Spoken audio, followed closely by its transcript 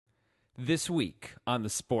This week on the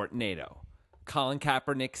Sport NATO, Colin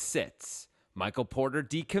Kaepernick sits, Michael Porter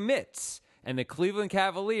decommits, and the Cleveland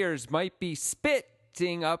Cavaliers might be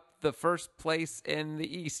spitting up the first place in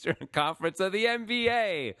the Eastern Conference of the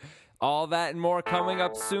NBA. All that and more coming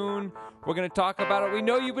up soon. We're going to talk about it. We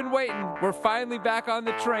know you've been waiting. We're finally back on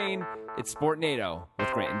the train. It's Sport NATO with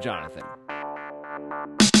Grant and Jonathan.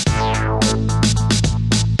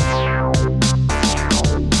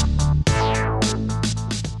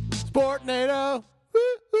 Sport NATO. Woo,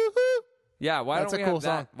 woo, woo. Yeah, why That's don't we a cool have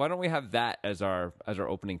that? song. Why don't we have that as our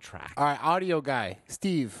opening track? All right, audio guy,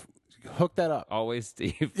 Steve, hook that up. Always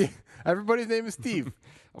Steve. Everybody's name is Steve.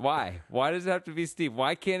 Why? Why does it have to be Steve?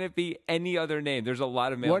 Why can't it be any other name? There's a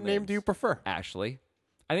lot of male What names. name do you prefer? Ashley.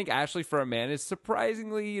 I think Ashley for a man is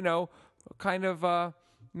surprisingly, kind of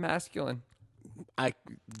masculine. I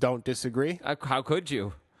don't disagree. How could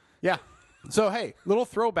you? Yeah. So, hey, little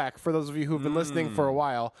throwback for those of you who've been listening for a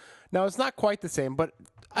while. Now, it's not quite the same, but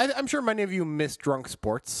I'm sure many of you miss drunk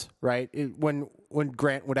sports, right? When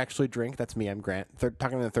Grant would actually drink. That's me. I'm Grant.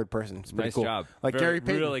 Talking in the third person. It's pretty Nice cool. job. Like Very, Gary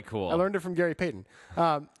Payton. really cool. I learned it from Gary Payton.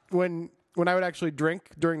 When I would actually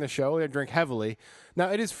drink during the show, I'd drink heavily.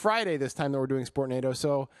 Now, it is Friday this time that we're doing Sport NATO,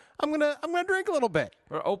 so I'm gonna drink a little bit.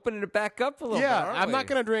 We're opening it back up a little bit, Yeah, aren't I'm we? not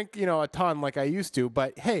going to drink, a ton like I used to.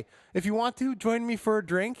 But, hey, if you want to, join me for a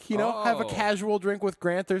drink. Have a Oh. casual drink with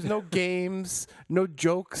Grant. There's no games, no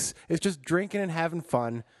jokes. It's just drinking and having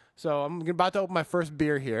fun. So I'm about to open my first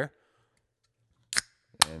beer here.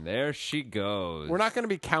 And there she goes. We're not going to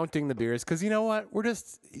be counting the beers because you know what? We're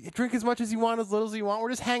just drink as much as you want, as little as you want.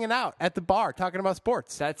 We're just hanging out at the bar talking about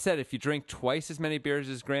sports. That said, if you drink twice as many beers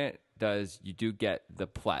as Grant does, you do get the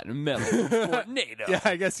platinum medal from Sport NATO. Yeah,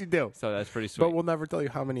 I guess you do. So that's pretty sweet. But we'll never tell you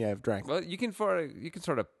how many I've drank. Well, you can sort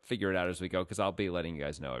of figure it out as we go because I'll be letting you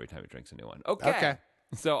guys know every time he drinks a new one. Okay.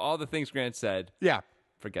 So all the things Grant said, Yeah.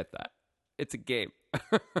 forget that. It's a game.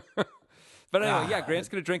 But anyway, yeah, Grant's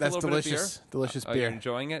going to drink a That's little delicious. bit of beer. Delicious Oh, beer. you're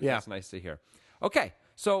enjoying it? Yeah. That's nice to hear. Okay,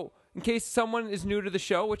 so in case someone is new to the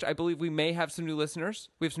show, which I believe we may have some new listeners,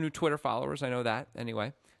 we have some new Twitter followers. I know that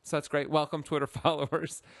anyway. So that's great. Welcome, Twitter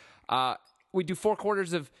followers. We do 4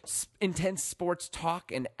 quarters of intense sports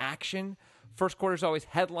talk and action. First quarter is always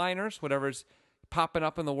headliners, whatever's popping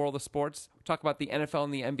up in the world of sports. We talk about the NFL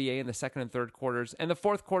and the NBA in the second and third quarters. And the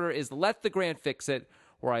fourth quarter is Let the Grant Fix It,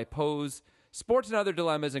 where I pose sports and other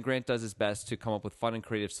dilemmas, and Grant does his best to come up with fun and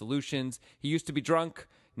creative solutions. He used to be drunk.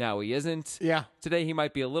 Now he isn't. Yeah. Today he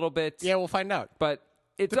might be a little bit. Yeah, we'll find out. But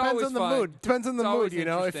it's Depends always on the fun. mood. Depends on the It's mood,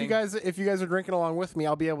 always If you guys are drinking along with me,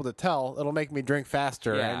 I'll be able to tell. It'll make me drink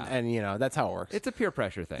faster, Yeah. and that's how it works. It's a peer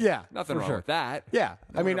pressure thing. Yeah, Nothing for wrong sure. with that. Yeah,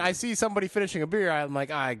 I mean, I see somebody finishing a beer, I'm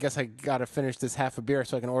like, I guess I got to finish this half a beer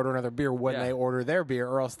so I can order another beer when Yeah. they order their beer,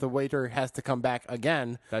 or else the waiter has to come back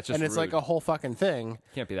again. That's just and it's like rude. a whole fucking thing.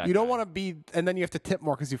 Can't be that You don't guy. want to be, and then you have to tip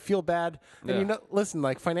more because you feel bad. And Yeah. listen,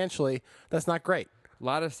 like financially, that's not great. A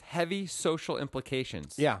lot of heavy social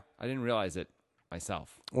implications. Yeah. I didn't realize it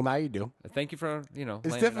myself. Well, now you do. Thank you for, It's laying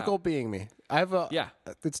it out. difficult being me. I have a. Yeah.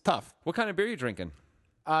 It's tough. What kind of beer are you drinking?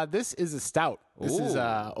 This is a stout. This is Ooh.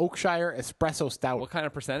 Oakshire Espresso Stout. What kind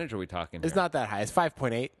of percentage are we talking It's here? not that high. It's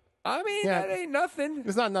 5.8. I mean, Yeah. that ain't nothing.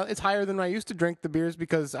 It's not. It's higher than I used to drink the beers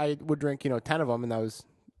because I would drink 10 of them, and that was.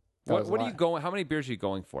 What a are you lot. going? How many beers are you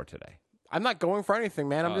going for today? I'm not going for anything,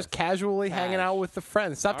 man. I'm Oh, just casually hanging cash. out with the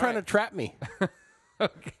friends. Stop All trying right. to trap me.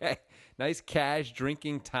 Okay. Nice cash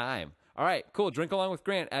drinking time. All right, cool. Drink along with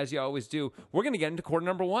Grant, as you always do. We're going to get into quarter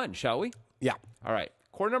number 1, shall we? Yeah. All right.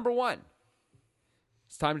 Quarter number 1.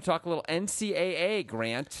 It's time to talk a little NCAA,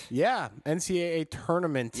 Grant. Yeah. NCAA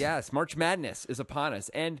tournament. Yes, March Madness is upon us.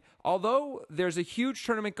 And although there's a huge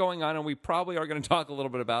tournament going on, and we probably are going to talk a little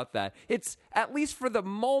bit about that, it's, at least for the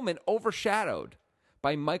moment, overshadowed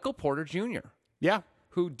by Michael Porter Jr., Yeah.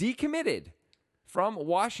 who decommitted from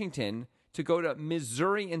Washington to go to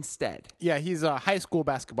Missouri instead. Yeah. He's a high school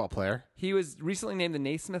basketball player. He was recently named the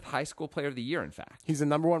Naismith High School Player of the Year, in fact. He's the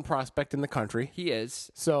number 1 prospect in the country. He is.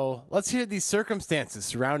 So let's hear these circumstances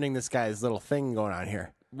surrounding this guy's little thing going on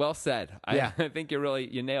here. Well said. Yeah. I think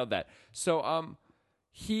you nailed that. So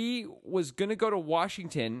he was going to go to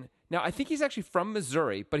Washington. Now, I think he's actually from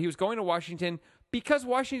Missouri, but he was going to Washington because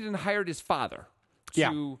Washington hired his father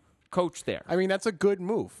to coach there. I mean, that's a good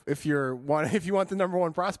move if you want the number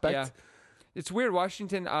 1 prospect. Yeah. It's weird.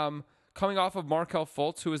 Washington, coming off of Markelle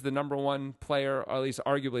Fultz, who is the number 1 player, or at least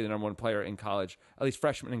arguably the number 1 player in college, at least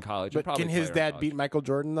freshman in college. and But probably can his player in dad college. beat Michael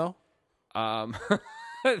Jordan, though?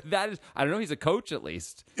 That is, I don't know. He's a coach at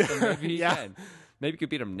least. So maybe he Yeah. can. Maybe he could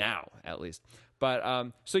beat him now at least.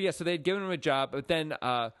 But so they'd given him a job. But then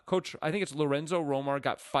Coach, I think it's Lorenzo Romar,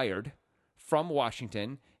 got fired from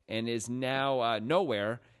Washington and is now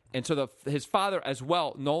nowhere. And so his father as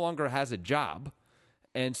well no longer has a job.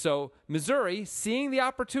 And so Missouri, seeing the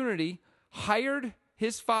opportunity, hired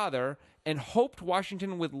his father and hoped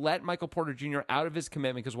Washington would let Michael Porter Jr. out of his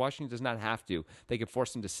commitment because Washington does not have to. They could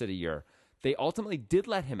force him to sit a year. They ultimately did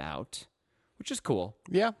let him out, which is cool.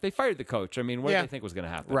 Yeah. They fired the coach. I mean, what did they think was going to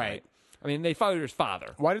happen? Right. I mean, they fired his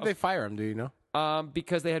father. Why did they fire him? Do you know?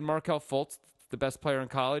 Because they had Markelle Fultz, the best player in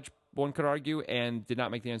college, one could argue, and did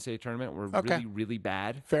not make the NCAA tournament. Were really, really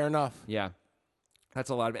bad. Fair enough. Yeah. That's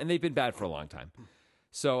a lot of it. And they've been bad for a long time.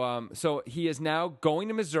 So he is now going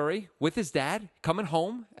to Missouri with his dad, coming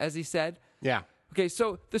home, as he said. Yeah. Okay,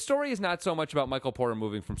 so the story is not so much about Michael Porter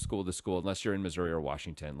moving from school to school, unless you're in Missouri or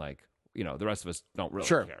Washington. Like, the rest of us don't really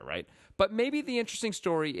care, right? But maybe the interesting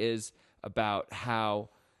story is about how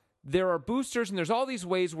there are boosters, and there's all these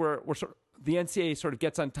ways where the NCAA sort of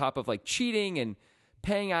gets on top of like cheating and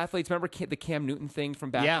paying athletes. Remember the Cam Newton thing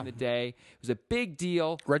from back in the day? It was a big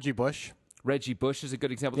deal. Reggie Bush is a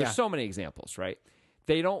good example. There's so many examples, right?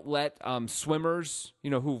 They don't let swimmers,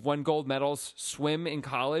 who've won gold medals, swim in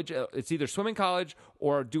college. It's either swim in college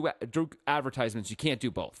or do advertisements. You can't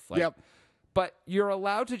do both. But you're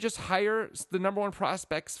allowed to just hire the number one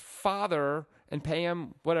prospect's father and pay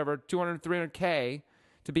him, whatever, $200,000, $300K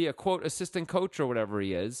to be a, quote, assistant coach or whatever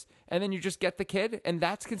he is. And then you just get the kid, and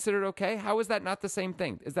that's considered okay? How is that not the same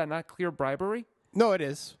thing? Is that not clear bribery? No, it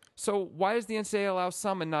is. So why does the NCAA allow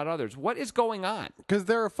some and not others? What is going on? Because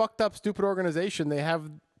they're a fucked up, stupid organization. They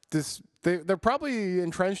have this. They're probably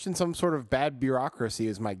entrenched in some sort of bad bureaucracy,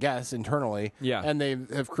 is my guess, internally. Yeah. And they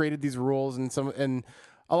have created these rules, and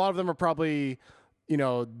a lot of them are probably,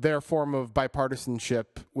 their form of bipartisanship,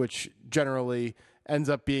 which generally ends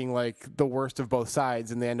up being like the worst of both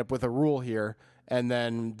sides, and they end up with a rule here. And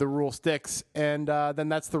then the rule sticks, and then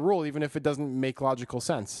that's the rule, even if it doesn't make logical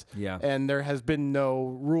sense. Yeah. And there has been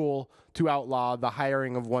no rule to outlaw the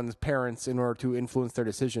hiring of one's parents in order to influence their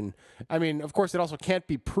decision. I mean, of course, it also can't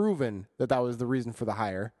be proven that that was the reason for the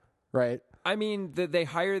hire, right? I mean, they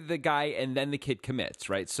hire the guy, and then the kid commits,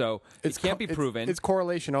 right? So it can't be proven. It's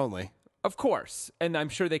correlation only. Of course. And I'm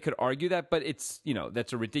sure they could argue that, but it's,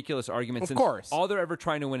 that's a ridiculous argument. Of course. All they're ever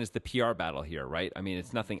trying to win is the PR battle here, right? I mean,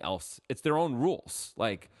 it's nothing else. It's their own rules.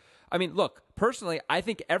 Look, personally, I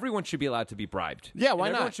think everyone should be allowed to be bribed. Yeah, why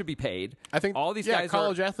not? Everyone should be paid. I think all these guys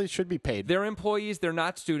college athletes should be paid. They're employees. They're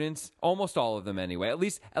not students. Almost all of them, anyway. At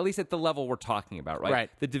least at the level we're talking about, right? Right.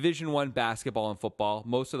 The Division I basketball and football.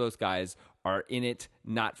 Most of those guys are in it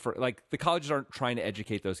not for the colleges aren't trying to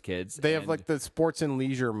educate those kids. They have the sports and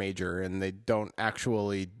leisure major, and they don't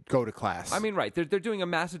actually go to class. I mean, right? They're doing a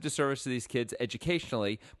massive disservice to these kids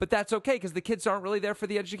educationally, but that's okay because the kids aren't really there for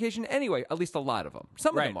the education anyway. At least a lot of them.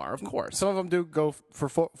 Some of them are, of course. Some of them do go for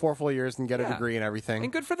 4 full years and get a degree and everything.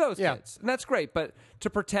 And good for those kids. And that's great. But to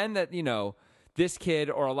pretend that, this kid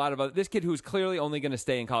or a lot of this kid who's clearly only going to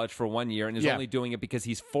stay in college for 1 year and is only doing it because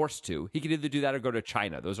he's forced to. He could either do that or go to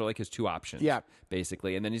China. Those are his two options,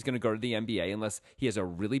 basically. And then he's going to go to the NBA unless he has a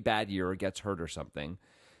really bad year or gets hurt or something.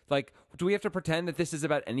 Do we have to pretend that this is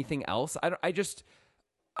about anything else? I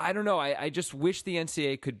don't know. I just wish the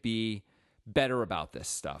NCAA could be better about this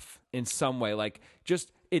stuff in some way.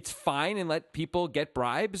 It's fine and let people get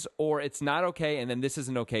bribes, or it's not okay and then this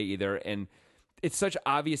isn't okay either. And it's such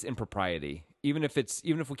obvious impropriety. Even if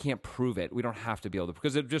we can't prove it, we don't have to be able to,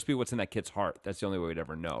 because it'll just be what's in that kid's heart. That's the only way we'd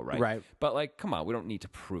ever know, right? Right. But come on, we don't need to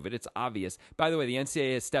prove it. It's obvious. By the way, the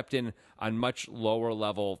NCAA has stepped in on much lower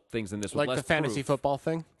level things than this. With less the fantasy proof. football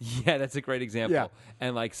thing. Yeah, that's a great example. Yeah.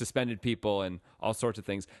 And suspended people and all sorts of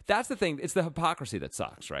things. That's the thing. It's the hypocrisy that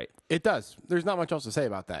sucks, right? It does. There's not much else to say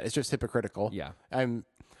about that. It's just hypocritical. Yeah.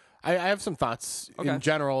 I have some thoughts in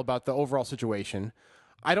general about the overall situation.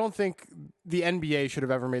 I don't think the NBA should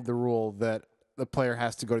have ever made the rule that the player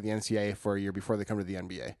has to go to the NCAA for a year before they come to the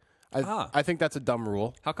NBA. I think that's a dumb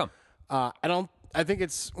rule. How come? I think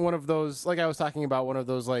it's one of those, like I was talking about, one of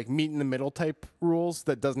those meet in the middle type rules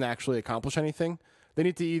that doesn't actually accomplish anything. They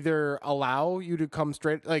need to either allow you to come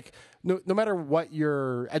straight, no matter what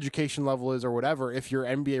your education level is or whatever, if you're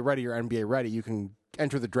NBA ready, you're NBA ready. You can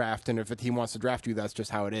enter the draft, and if a team wants to draft you, that's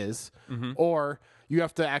just how it is. Mm-hmm. Or you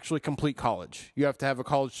have to actually complete college. You have to have a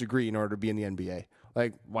college degree in order to be in the NBA.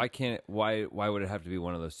 Why would it have to be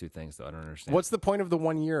one of those two things, though? I don't understand. What's the point of the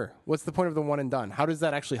 1 year? What's the point of the one and done? How does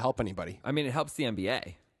that actually help anybody? I mean, it helps the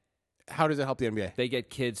NBA. How does it help the NBA? They get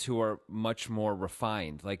kids who are much more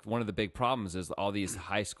refined. One of the big problems is all these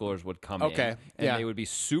high schoolers would come in and they would be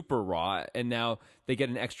super raw, and now they get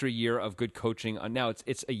an extra year of good coaching. Now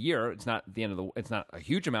it's a year. It's not it's not a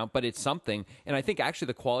huge amount, but it's something. And I think actually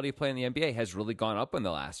the quality of play in the NBA has really gone up in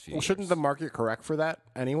the last few years. Shouldn't the market correct for that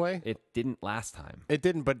anyway? It didn't last time. It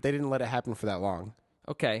didn't, but they didn't let it happen for that long.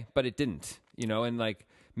 Okay, but it didn't, and like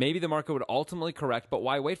maybe the market would ultimately correct, but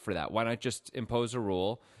why wait for that? Why not just impose a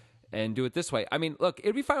rule and do it this way? I mean, look,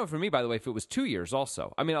 it'd be fine for me, by the way, if it was 2 years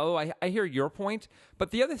also. I mean, although I hear your point,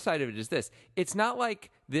 but the other side of it is this. It's not like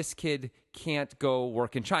this kid can't go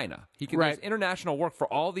work in China. He can There's international work for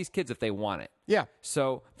all these kids if they want it. Yeah.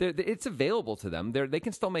 So it's available to them. They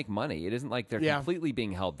can still make money. It isn't like they're completely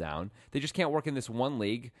being held down. They just can't work in this one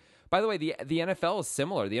league. By the way, the NFL is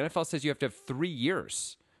similar. The NFL says you have to have 3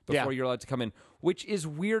 years before you're allowed to come in, which is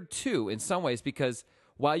weird too in some ways because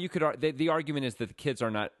while you could, the argument is that the kids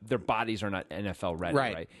their bodies are not NFL ready,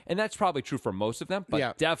 right? And that's probably true for most of them,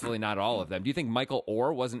 but definitely not all of them. Do you think Michael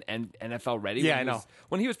Orr wasn't NFL ready? Yeah, I know.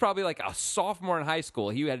 When he was probably like a sophomore in high school,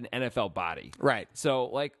 he had an NFL body. Right. So,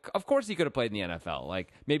 like, of course he could have played in the NFL.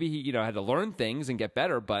 Like, maybe he, had to learn things and get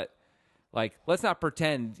better, but like, let's not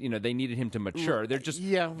pretend, they needed him to mature. They're just,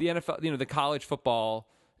 the NFL, the college football,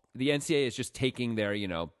 the NCAA is just taking their,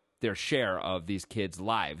 their share of these kids'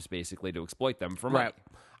 lives basically to exploit them for money.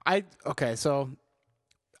 Right. So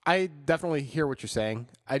I definitely hear what you're saying.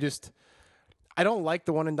 I I don't like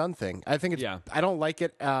the one and done thing. I think I don't like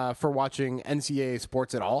it for watching NCAA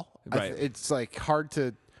sports at all. Right. It's like hard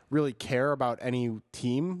to really care about any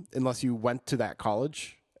team unless you went to that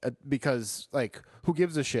college because like who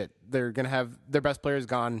gives a shit? They're going to have their best players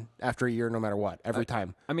gone after a year no matter what, every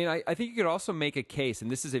time. I mean, I think you could also make a case, and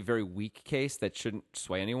this is a very weak case that shouldn't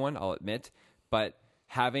sway anyone, I'll admit, but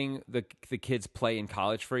having the kids play in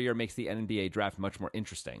college for a year makes the NBA draft much more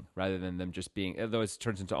interesting rather than them just being, although it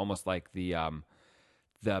turns into almost like the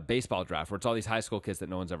baseball draft where it's all these high school kids that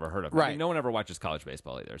no one's ever heard of. Right. I mean, no one ever watches college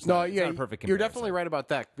baseball either. It's no, not, it's not a perfect comparison. You're definitely right about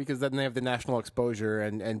that because then they have the national exposure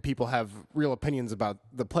and people have real opinions about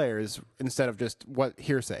the players instead of just what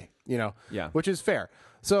hearsay, Yeah. Which is fair.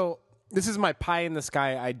 So this is my pie in the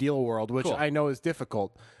sky ideal world, which I know is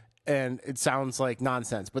difficult and it sounds like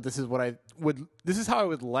nonsense, but this is how I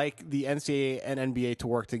would like the NCAA and NBA to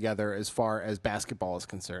work together as far as basketball is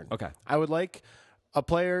concerned. Okay. I would like a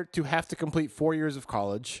player to have to complete 4 years of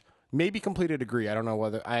college, maybe complete a degree. I don't know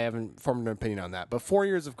whether I haven't formed an opinion on that, but 4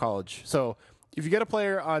 years of college. So if you get a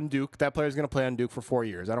player on Duke, that player is going to play on Duke for 4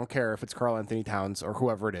 years. I don't care if it's Karl Anthony Towns or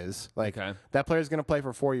whoever it is. That player is going to play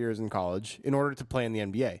for 4 years in college in order to play in the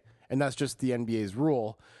NBA. And that's just the NBA's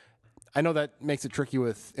rule. I know that makes it tricky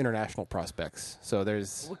with international prospects. So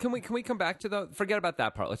there's... Well, can we come back to forget about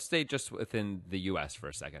that part. Let's stay just within the U.S. for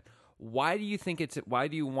a second. Why do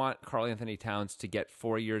you want Karl Anthony Towns to get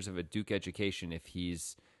 4 years of a Duke education if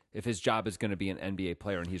his job is going to be an NBA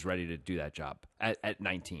player and he's ready to do that job at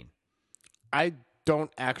 19? I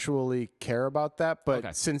don't actually care about that,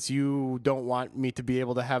 but since you don't want me to be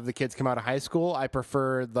able to have the kids come out of high school, I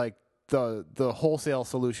prefer like the wholesale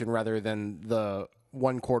solution rather than the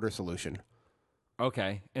 1/4 solution.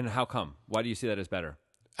 Okay, and how come? Why do you see that as better?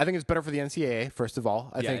 I think it's better for the NCAA, first of all.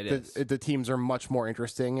 I think the teams are much more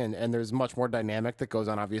interesting, and there's much more dynamic that goes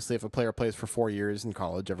on, obviously, if a player plays for 4 years in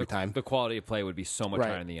college every time. The quality of play would be so much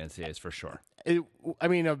higher in the NCAAs, for sure. A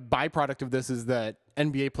byproduct of this is that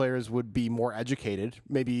NBA players would be more educated.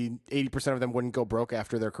 Maybe 80% of them wouldn't go broke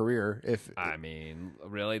after their career. I mean,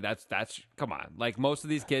 really, that's come on. Like most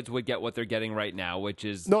of these kids would get what they're getting right now, which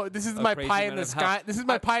is this is my pie in the sky. This is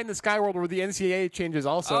my pie in the sky world where the NCAA changes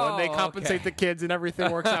also, and they compensate the kids, and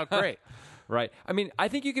everything works out great. Right. I mean, I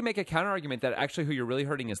think you can make a counter argument that actually who you're really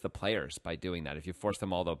hurting is the players by doing that. If you force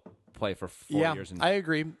them all to play for 4 years, I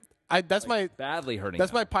agree. That's my badly hurting.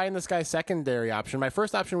 That's them. My pie in the sky secondary option. My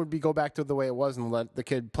first option would be go back to the way it was and let the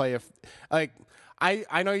kid play.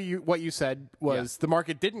 I know what you said was the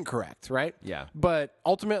market didn't correct, right? Yeah. But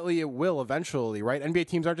ultimately it will eventually, right? NBA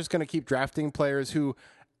teams aren't just going to keep drafting players who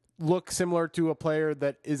look similar to a player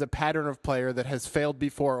that is a pattern of player that has failed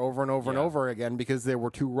before over and over and over again because they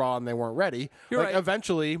were too raw and they weren't ready. You're right.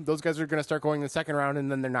 Eventually, those guys are going to start going in the second round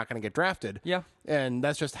and then they're not going to get drafted. Yeah. And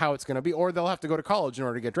that's just how it's going to be. Or they'll have to go to college in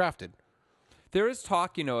order to get drafted. There is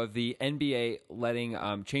talk, of the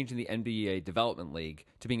NBA changing the NBA development league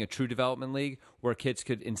to being a true development league where kids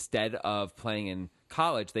could, instead of playing in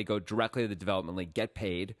college, they go directly to the development league, get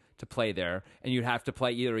paid to play there, and you'd have to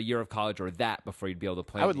play either a year of college or that before you'd be able to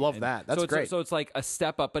play. I would love that. That's great. So it's like a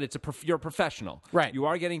step up, but you're a professional. Right. You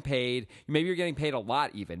are getting paid. Maybe you're getting paid a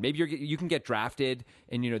lot even. Maybe you can get drafted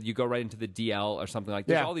and, you go right into the DL or something like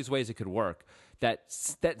that. There's all these ways it could work that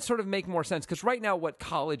sort of make more sense. Because right now what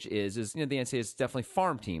college is the NCAA is definitely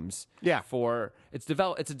farm teams. Yeah. It's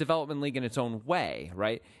a development league in its own way,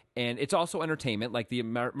 right? And it's also entertainment, like the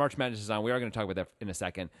March Madness is on. We are going to talk about that in a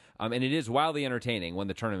second. And it is wildly entertaining when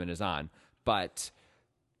the tournament is on. But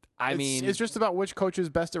it's just about which coach is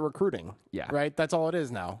best at recruiting. Yeah. Right? That's all it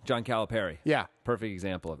is now. John Calipari. Yeah. Perfect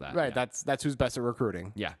example of that. Right. Yeah. That's who's best at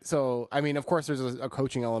recruiting. Yeah. So, I mean, of course, there's a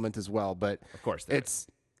coaching element as well, but Of course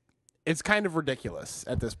it's kind of ridiculous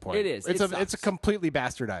at this point. It is. It's a completely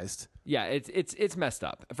bastardized. Yeah, it's messed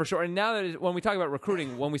up for sure. And now that when we talk about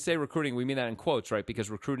recruiting, when we say recruiting, we mean that in quotes, right? Because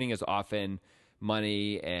recruiting is often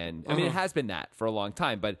money, and I mean it has been that for a long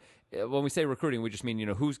time. But when we say recruiting, we just mean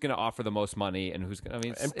who's going to offer the most money and who's going. I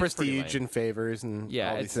mean, and prestige and favors and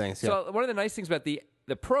all these things. Yeah. So one of the nice things about the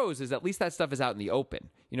pros is at least that stuff is out in the open.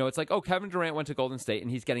 It's like, Kevin Durant went to Golden State and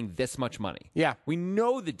he's getting this much money. Yeah. We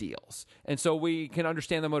know the deals. And so we can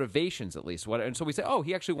understand the motivations at least. And so we say,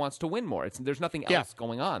 he actually wants to win more. There's nothing else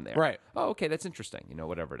going on there. Right. Oh, okay, that's interesting.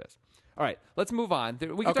 Whatever it is. All right, let's move on.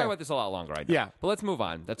 We can talk about this a lot longer, I know. Yeah. But let's move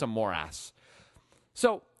on. That's a morass.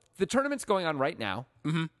 So the tournament's going on right now.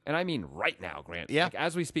 Mm-hmm. And I mean right now, Grant. Yeah. Like,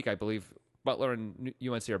 as we speak, I believe Butler and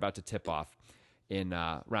UNC are about to tip off in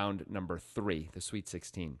round number 3, the Sweet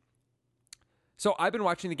 16. So I've been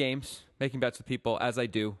watching the games, making bets with people, as I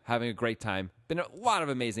do, having a great time. Been a lot of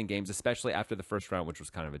amazing games, especially after the first round, which was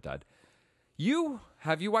kind of a dud.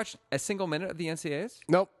 Have you watched a single minute of the NCAAs?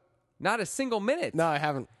 Nope. Not a single minute. No, I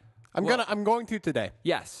haven't. I'm going to today.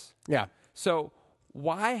 Yes. Yeah. So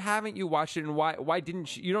why haven't you watched it, and why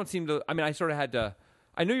didn't you? You don't seem to. I mean, I sort of had to.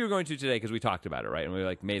 I knew you were going to today because we talked about it, right? And we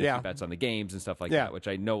made a few bets on the games and stuff like that, which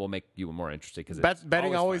I know will make you more interested because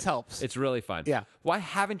betting always helps. It's really fun. Yeah. Why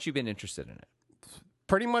haven't you been interested in it?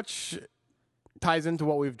 Pretty much ties into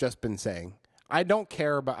what we've just been saying. I don't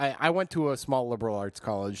care about. I went to a small liberal arts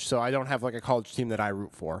college, so I don't have like a college team that I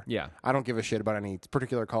root for. Yeah. I don't give a shit about any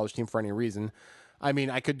particular college team for any reason. I mean,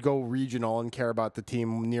 I could go regional and care about the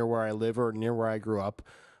team near where I live or near where I grew up,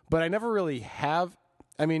 but I never really have.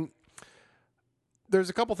 I mean, there's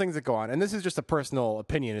a couple things that go on, and this is just a personal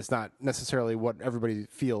opinion. It's not necessarily what everybody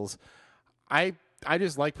feels. I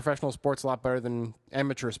just like professional sports a lot better than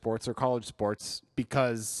amateur sports or college sports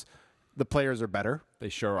because the players are better. They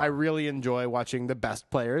sure are. I really enjoy watching the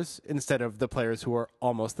best players instead of the players who are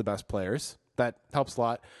almost the best players. That helps a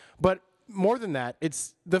lot. But more than that,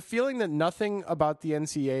 it's the feeling that nothing about the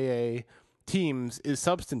NCAA teams is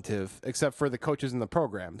substantive except for the coaches and the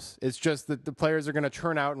programs. It's just that the players are going to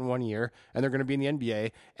churn out in 1 year and they're going to be in the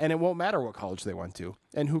NBA, and it won't matter what college they went to,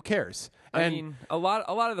 and who cares? I mean, a lot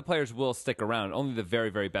of the players will stick around. Only the very,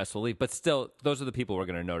 very best will leave. But still, those are the people we're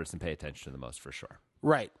going to notice and pay attention to the most for sure.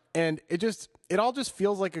 Right. And it all just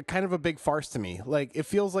feels like a kind of a big farce to me. Like, it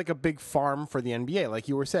feels like a big farm for the NBA, like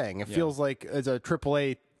you were saying. It feels like it's a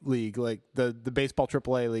AAA league, like the baseball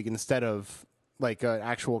AAA league, instead of like an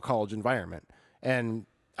actual college environment. And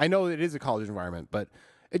I know it is a college environment, but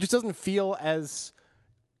it just doesn't feel as.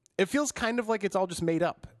 It feels kind of like it's all just made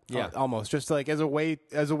up. Almost just like as a way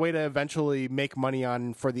to eventually make money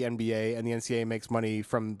for the NBA, and the NCAA makes money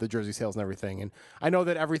from the jersey sales and everything. And I know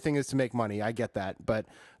that everything is to make money. I get that, but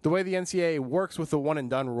the way the NCAA works with the one and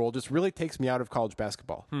done rule just really takes me out of college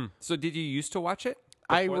basketball. So did you used to watch it?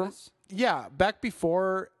 Yeah, back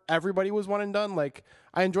before everybody was one and done. Like,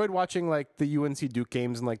 I enjoyed watching like the UNC Duke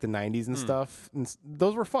games in like the 90s and stuff, and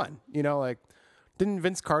those were fun. Like. Didn't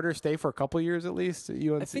Vince Carter stay for a couple of years at least at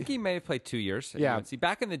UNC? I think he may have played 2 years at UNC.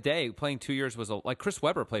 Back in the day, playing 2 years was like Chris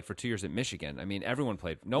Webber played for 2 years at Michigan. I mean, everyone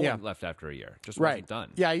played. No one left after a year. Just wasn't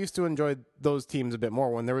done. Yeah, I used to enjoy those teams a bit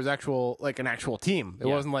more when there was an actual team. It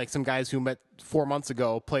wasn't like some guys who met 4 months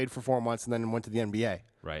ago, played for 4 months, and then went to the NBA.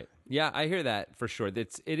 Right. Yeah, I hear that for sure.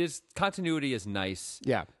 Continuity is nice.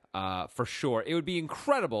 Yeah. For sure. It would be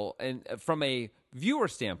incredible, and from a viewer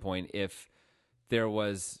standpoint, if there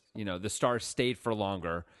was, the stars stayed for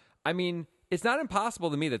longer. I mean, it's not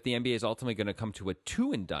impossible to me that the NBA is ultimately going to come to a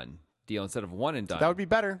 2 and done deal instead of 1 and done. That would be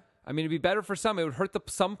better. I mean, it'd be better for some. It would hurt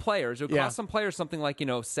some players. It would cost some players something like,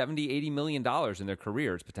 $70, $80 million in their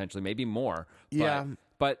careers, potentially, maybe more.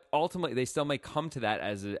 But ultimately, they still may come to that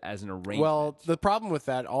as an arrangement. Well, the problem with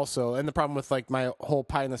that also, and the problem with like my whole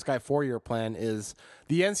pie in the sky 4-year plan, is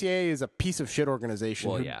the NCAA is a piece of shit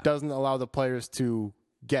organization who doesn't allow the players to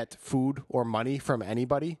get food or money from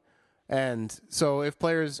anybody. And so if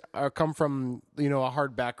players come from, a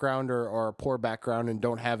hard background or a poor background and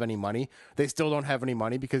don't have any money, they still don't have any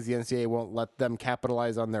money because the NCAA won't let them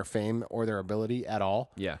capitalize on their fame or their ability at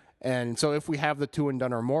all. Yeah. And so if we have the 2 and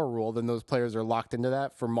done or more rule, then those players are locked into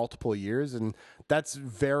that for multiple years, and that's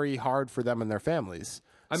very hard for them and their families.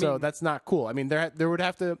 So that's not cool. I mean, there would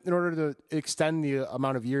have to, in order to extend the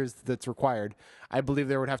amount of years that's required, I believe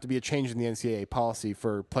there would have to be a change in the NCAA policy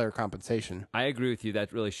for player compensation. I agree with you.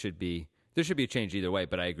 That really should be. There should be a change either way,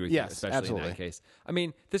 but I agree with you, especially in that case. I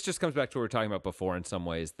mean, this just comes back to what we were talking about before in some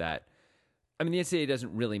ways, that I mean, the NCAA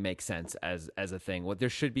doesn't really make sense as a thing. What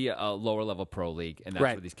there should be a lower level pro league, and that's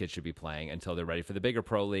Right. where these kids should be playing until they're ready for the bigger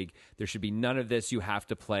pro league. There should be none of this. You have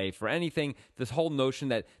to play for anything. This whole notion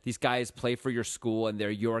that these guys play for your school and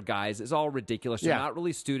they're your guys is all ridiculous. They're not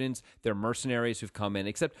really students. They're mercenaries who've come in.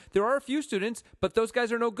 Except there are a few students, but those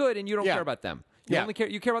guys are no good, and you don't care about them. You only care.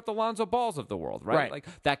 You care about the Lonzo Balls of the world, right? Like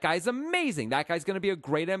that guy's amazing. That guy's going to be a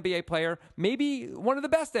great NBA player, maybe one of the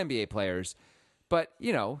best NBA players. But,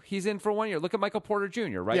 he's in for 1 year. Look at Michael Porter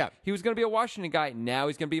Jr., right? Yeah. He was going to be a Washington guy. Now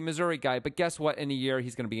he's going to be a Missouri guy. But guess what? In a year,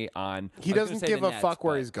 he's going to be on... He doesn't give a fuck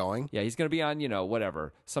where he's going. Yeah, he's going to be on,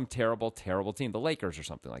 whatever, some terrible, terrible team, the Lakers or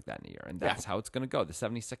something like that in a year. And that's how it's going to go, the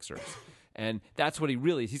 76ers. And that's what he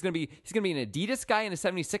really is. He's going to be an Adidas guy and a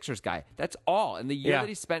 76ers guy. That's all. And the year that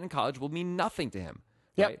he spent in college will mean nothing to him.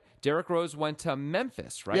 Yep. Right? Derrick Rose went to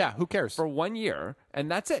Memphis, right? Yeah, who cares? For 1 year,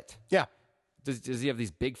 and that's it. Yeah. Does he have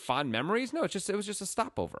these big fond memories? No, it was just a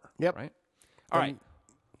stopover. Yep. Right. All right.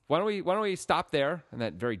 Why don't we stop there in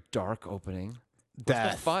that very dark opening? Death.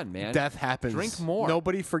 It's been fun, man. Death happens. Drink more.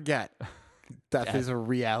 Nobody forget. Death is a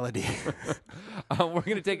reality. We're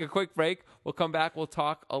going to take a quick break. We'll come back. We'll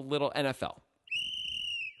talk a little NFL.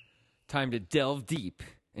 Time to delve deep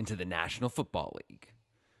into the National Football League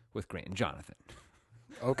with Grant and Jonathan.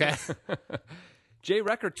 Okay. Jay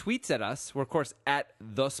Recker tweets at us. We're, of course, at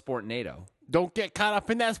the Sportnado. Don't get caught up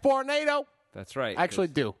in that Sportnado. That's right. Actually,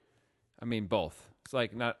 do. I mean, both. It's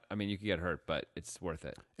like not. I mean, you could get hurt, but it's worth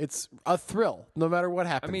it. It's a thrill, no matter what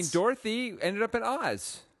happens. I mean, Dorothy ended up in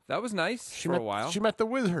Oz. That was nice for a while. She met the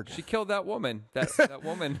wizard. She killed that woman. That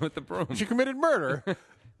woman with the broom. She committed murder.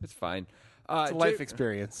 It's fine. It's a life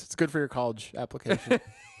experience. It's good for your college application.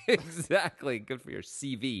 Exactly. Good for your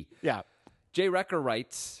CV. Yeah. Jay Recker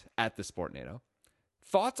writes at the Sportnado,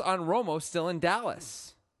 thoughts on Romo still in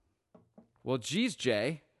Dallas? Well, geez,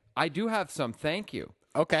 Jay, I do have some. Thank you.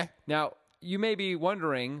 Okay. Now, you may be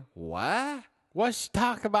wondering, what? What's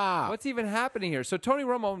talk about? What's even happening here? So Tony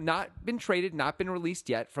Romo not been traded, not been released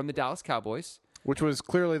yet from the Dallas Cowboys. Which was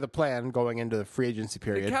clearly the plan going into the free agency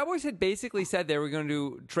period. The Cowboys had basically said they were going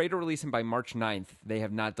to trade or release him by March 9th. They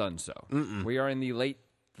have not done so. We are in the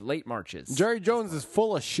late Marches. Jerry Jones is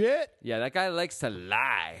full of shit. Yeah, that guy likes to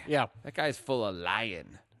lie. Yeah. That guy's full of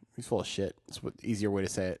lying. He's full of shit. It's an easier way to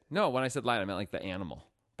say it. No, when I said lion, I meant like the animal.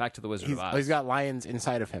 Back to the Wizard of Oz. He's got lions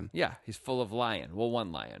inside of him. Yeah, he's full of lion. Well,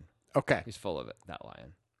 one lion. Okay. He's full of it, that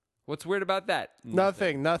lion. What's weird about that?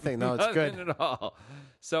 Nothing. No, it's good. Nothing at all.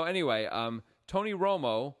 So anyway, Tony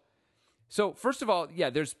Romo. So first of all, yeah,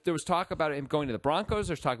 there was talk about him going to the Broncos.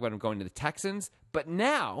 There's talk about him going to the Texans. But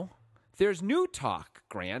now there's new talk,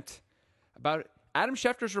 Grant, about Adam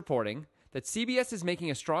Schefter's reporting that CBS is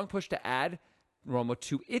making a strong push to add Romo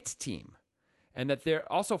to its team. And that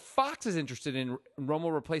also Fox is interested in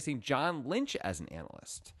Romo replacing John Lynch as an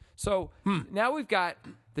analyst. So now we've got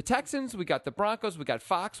the Texans, we got the Broncos, we got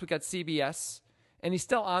Fox, we got CBS, and he's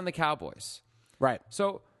still on the Cowboys. Right.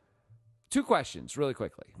 So two questions really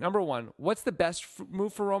quickly. Number one, what's the best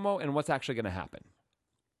move for Romo and what's actually going to happen?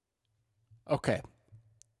 Okay.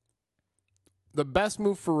 The best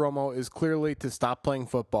move for Romo is clearly to stop playing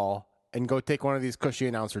football and go take one of these cushy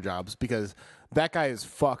announcer jobs because that guy is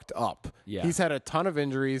fucked up. Yeah. He's had a ton of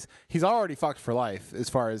injuries. He's already fucked for life as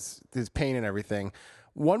far as his pain and everything.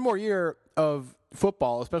 One more year of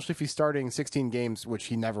football, especially if he's starting 16 games, which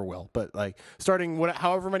he never will, but like starting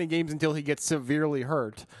however many games until he gets severely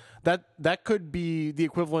hurt, that could be the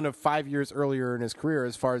equivalent of 5 years earlier in his career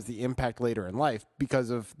as far as the impact later in life because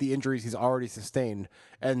of the injuries he's already sustained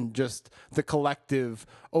and just the collective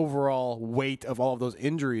overall weight of all of those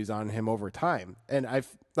injuries on him over time. And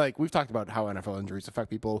we've talked about how NFL injuries affect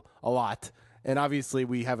people a lot. And obviously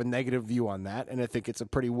we have a negative view on that. And I think it's a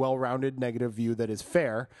pretty well-rounded negative view that is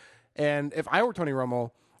fair. And if I were Tony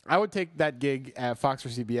Romo, I would take that gig at Fox or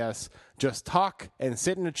CBS, just talk and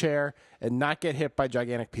sit in a chair and not get hit by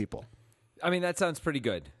gigantic people. I mean, that sounds pretty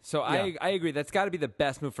good. So yeah. I agree. That's got to be the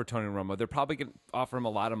best move for Tony Romo. They're probably going to offer him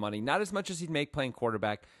a lot of money, not as much as he'd make playing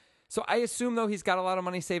quarterback. So I assume, though, he's got a lot of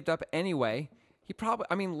money saved up anyway. He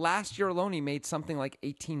probably, last year alone, he made something like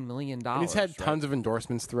 $18 million. And he's had tons of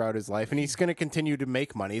endorsements throughout his life, and he's going to continue to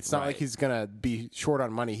make money. It's not like he's going to be short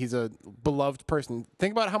on money. He's a beloved person.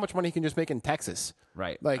 Think about how much money he can just make in Texas.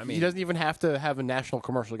 Right. He doesn't even have to have a national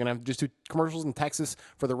commercial. He's going to have just do commercials in Texas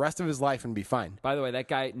for the rest of his life and be fine. By the way, that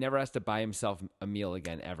guy never has to buy himself a meal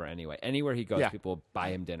again, ever, anyway. Anywhere he goes, people buy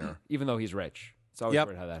him dinner, even though he's rich. It's always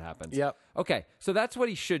weird how that happens. Yep. Okay, so that's what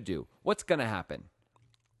he should do. What's going to happen?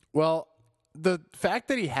 Well, the fact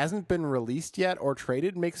that he hasn't been released yet or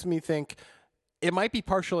traded makes me think it might be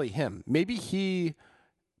partially him. Maybe he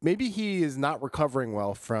maybe he is not recovering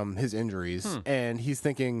well from his injuries, and he's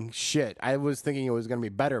thinking, shit, I was thinking it was going to be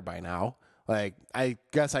better by now. Like, I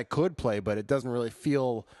guess I could play, but it doesn't really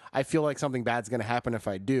feel, I feel like something bad's going to happen if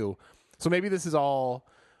I do. So maybe this is all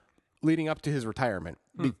leading up to his retirement.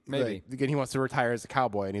 Maybe. Like, again, he wants to retire as a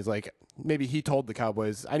Cowboy, and he's like, maybe he told the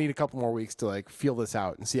Cowboys, I need a couple more weeks to like feel this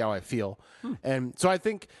out and see how I feel. And so I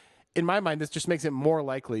think, in my mind, this just makes it more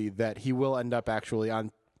likely that he will end up actually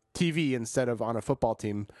on TV instead of on a football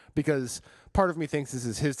team, because part of me thinks this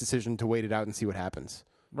is his decision to wait it out and see what happens.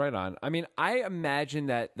 Right on. I mean, I imagine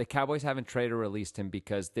that the Cowboys haven't traded or released him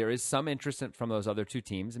because there is some interest from those other two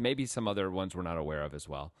teams, and maybe some other ones we're not aware of as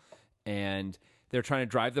well. And they're trying to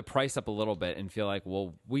drive the price up a little bit and feel like,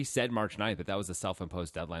 well, we said March 9th, but that was a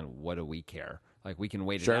self-imposed deadline. What do we care? Like, we can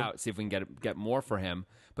wait it out, see if we can get more for him.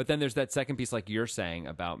 But then there's that second piece, like you're saying,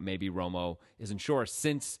 about maybe Romo isn't sure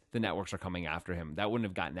since the networks are coming after him. That wouldn't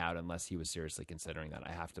have gotten out unless he was seriously considering that,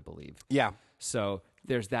 I have to believe. Yeah. So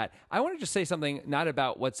there's that. I want to just say something, not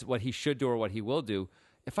about what he should do or what he will do.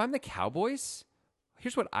 If I'm the Cowboys,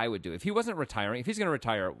 here's what I would do. If he wasn't retiring, if he's going to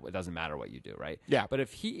retire, it doesn't matter what you do, right? Yeah. But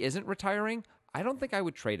if he isn't retiring, I don't think I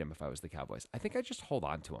would trade him if I was the Cowboys. I think I'd just hold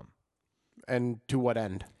on to him. And to what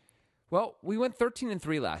end? Well, we went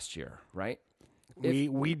 13-3 last year, right?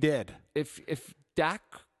 We did. If Dak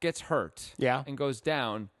gets hurt and goes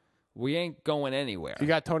down, we ain't going anywhere. You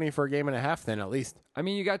got Tony for a game and a half then, at least. I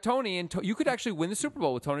mean, you got Tony, and you could actually win the Super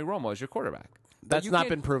Bowl with Tony Romo as your quarterback. That's not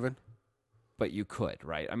been proven. But you could,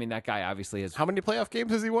 right? I mean, that guy obviously has... How many playoff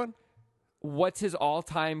games has he won? What's his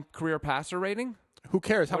all-time career passer rating? Who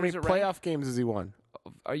cares? How many playoff games has he won?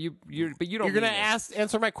 But you don't. You're going to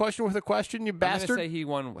answer my question with a question, you bastard? I'm going to say he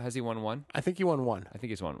won. Has he won one? I think he won one. I think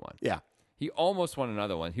he's won one. Yeah. He almost won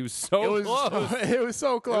another one. He was close. It was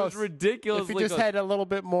so close. It was ridiculously If he just close. had a little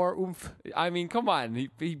bit more oomph. I mean, come on.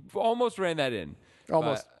 He almost ran that in.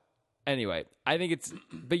 Almost. But anyway, I think it's...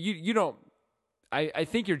 But you don't... I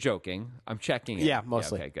think you're joking. I'm checking it. Yeah,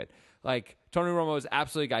 mostly. Yeah, okay, good. Like, Tony Romo is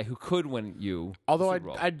absolutely a guy who could win you. Although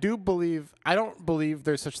I don't believe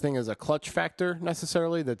there's such thing as a clutch factor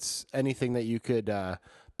necessarily. That's anything that you could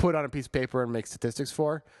put on a piece of paper and make statistics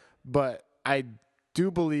for. But I do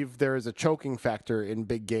believe there is a choking factor in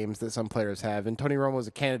big games that some players have, and Tony Romo is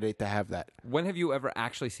a candidate to have that. When have you ever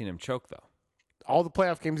actually seen him choke, though? All the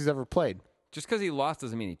playoff games he's ever played. Just because he lost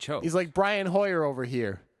doesn't mean he choked. He's like Brian Hoyer over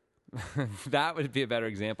here. That would be a better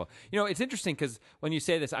example. You know, it's interesting because when you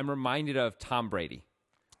say this, I'm reminded of Tom Brady.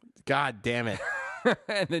 God damn it.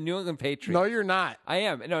 And the New England Patriots. No, you're not. I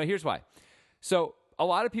am. No, here's why. So a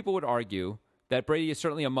lot of people would argue that Brady is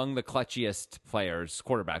certainly among the clutchiest players,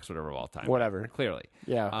 quarterbacks, whatever, of all time. Whatever. Clearly.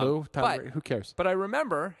 Yeah, who? Tom Brady. Who cares? But I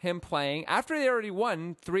remember him playing, after they already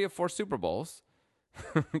won 3 of 4 Super Bowls,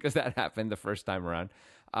 because that happened the first time around,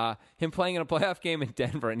 him playing in a playoff game in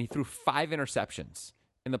Denver, and he threw 5 interceptions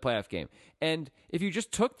in the playoff game. And if you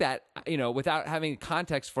just took that, without having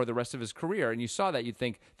context for the rest of his career, and you saw that, you'd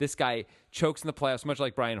think this guy chokes in the playoffs, much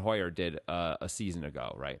like Brian Hoyer did a season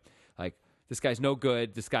ago, right? Like, this guy's no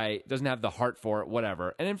good. This guy doesn't have the heart for it,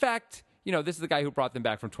 whatever. And in fact, this is the guy who brought them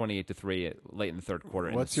back from 28-3 late in the third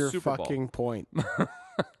quarter. What's your fucking point?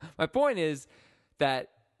 My point is that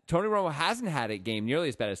Tony Romo hasn't had a game nearly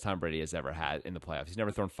as bad as Tom Brady has ever had in the playoffs. He's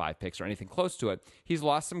never thrown 5 picks or anything close to it. He's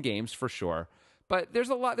lost some games for sure. But there's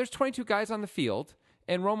 22 guys on the field,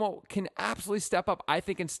 and Romo can absolutely step up, I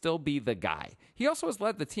think, and still be the guy. He also has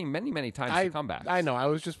led the team many, many times to comebacks. I know.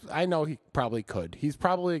 I know he probably could. He's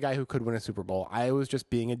probably a guy who could win a Super Bowl. I was just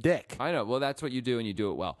being a dick. I know. Well, that's what you do, and you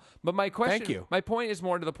do it well. But my question, Thank you. My point is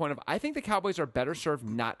more to the point of, I think the Cowboys are better served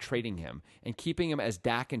not trading him and keeping him as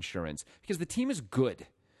Dak insurance, because the team is good.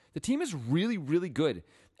 The team is really, really good.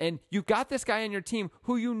 And you got this guy on your team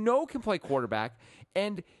who can play quarterback,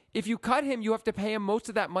 and if you cut him, you have to pay him most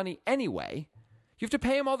of that money anyway. You have to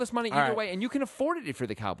pay him all this money either way, and you can afford it if you're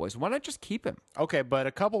the Cowboys. Why not just keep him? Okay, but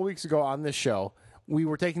a couple weeks ago on this show, we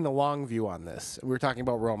were taking the long view on this. We were talking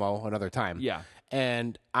about Romo another time. Yeah.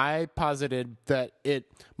 And I posited that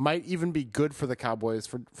it might even be good for the Cowboys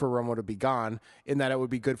for Romo to be gone, in that it would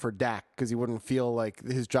be good for Dak, because he wouldn't feel like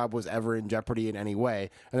his job was ever in jeopardy in any way,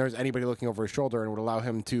 and there was anybody looking over his shoulder, and would allow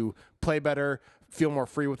him to play better, feel more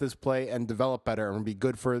free with his play, and develop better, and would be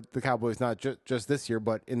good for the Cowboys, not just this year,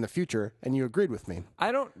 but in the future. And you agreed with me.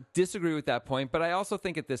 I don't disagree with that point, but I also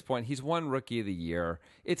think at this point, he's won Rookie of the Year.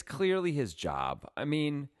 It's clearly his job. I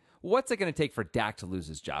mean, what's it going to take for Dak to lose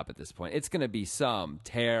his job at this point? It's going to be some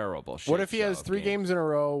terrible shit. What if he has 3 games in a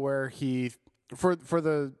row where he,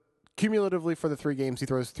 cumulatively for the 3 games, he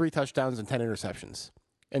throws 3 touchdowns and 10 interceptions,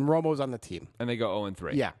 and Romo's on the team? And they go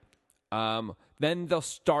 0-3. Yeah. then they'll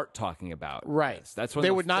start talking about Right. this. That's when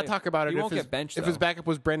they would not talk about it he if won't his, get benched, if his backup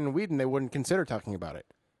was Brendan Whedon. They wouldn't consider talking about it.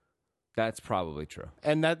 That's probably true.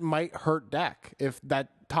 And that might hurt Dak if that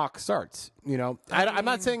talk starts. I'm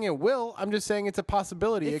not saying it will. I'm just saying it's a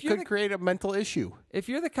possibility. It could create a mental issue. If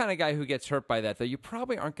you're the kind of guy who gets hurt by that, though, you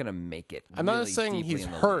probably aren't going to make it. I'm not saying he's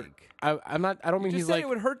hurt. I don't mean he's like it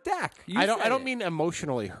would hurt Dak. I don't mean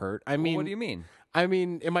emotionally hurt. I mean, what do you mean? I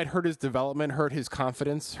mean, it might hurt his development, hurt his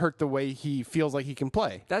confidence, hurt the way he feels like he can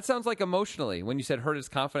play. That sounds like emotionally. When you said hurt his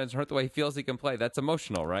confidence, hurt the way he feels he can play, that's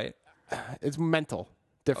emotional, right? It's mental.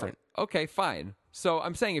 Different. Okay, fine. So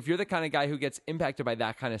I'm saying if you're the kind of guy who gets impacted by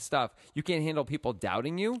that kind of stuff, you can't handle people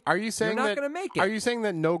doubting you. Are you saying you're not going to make it? Are you saying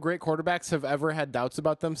that no great quarterbacks have ever had doubts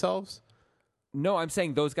about themselves? No, I'm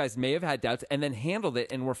saying those guys may have had doubts and then handled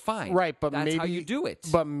it and were fine. Right, but that's maybe how you do it.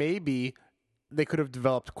 But maybe they could have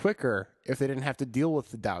developed quicker if they didn't have to deal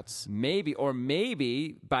with the doubts. Maybe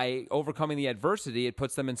by overcoming the adversity, it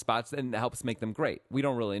puts them in spots and helps make them great. We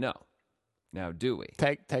don't really know. Now, do we?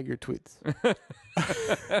 Tag your tweets.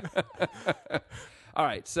 All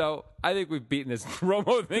right, so I think we've beaten this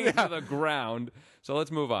Romo thing into the ground. So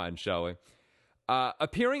let's move on, shall we?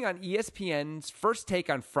 Appearing on ESPN's First Take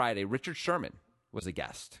on Friday, Richard Sherman was a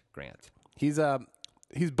guest, Grant. He's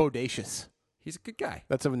bodacious. He's a good guy.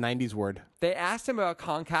 That's a 90s word. They asked him about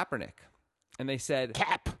Colin Kaepernick, and they said,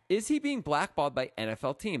 Cap. Is he being blackballed by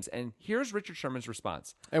NFL teams? And here's Richard Sherman's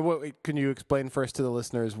response. And can you explain first to the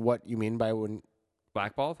listeners what you mean by when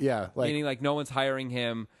blackballed? Yeah, meaning like no one's hiring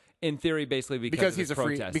him. In theory, basically because he's a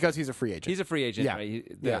free agent. He's a free agent. Yeah.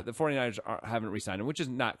 Right? The 49ers haven't re-signed him, which is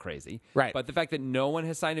not crazy. Right. But the fact that no one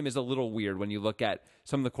has signed him is a little weird when you look at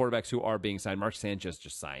some of the quarterbacks who are being signed. Mark Sanchez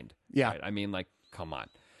just signed. Yeah. Right? I mean, like, come on.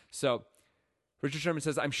 So Richard Sherman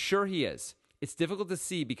says, I'm sure he is. It's difficult to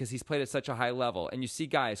see because he's played at such a high level. And you see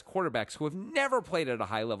guys, quarterbacks, who have never played at a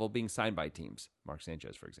high level being signed by teams. Mark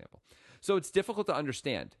Sanchez, for example. So it's difficult to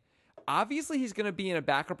understand. Obviously, he's going to be in a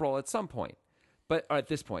backup role at some point. Or at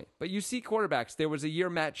this point. But you see quarterbacks. There was a year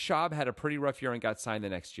Matt Schaub had a pretty rough year and got signed the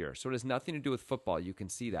next year. So it has nothing to do with football. You can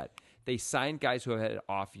see that. They signed guys who have had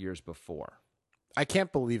off years before. I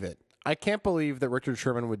can't believe it. I can't believe that Richard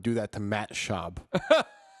Sherman would do that to Matt Schaub.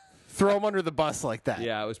 Throw him under the bus like that.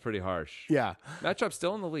 Yeah, it was pretty harsh. Yeah. Matt Schaub's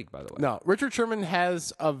still in the league, by the way. No, Richard Sherman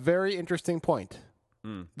has a very interesting point.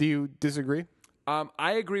 Do you disagree?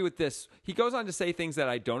 I agree with this. He goes on to say things that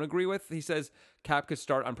I don't agree with. He says Cap could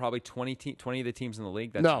start on probably 20 of the teams in the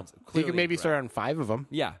league. No, he could maybe start on 5 of them.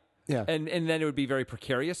 Yeah. Yeah. And then it would be very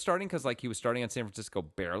precarious starting because like he was starting on San Francisco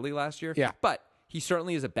barely last year. Yeah. But he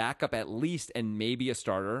certainly is a backup at least and maybe a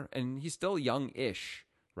starter. And he's still young-ish,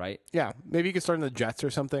 right? Yeah. Maybe he could start in the Jets or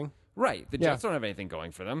something. Right. The Jets don't have anything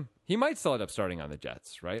going for them. He might still end up starting on the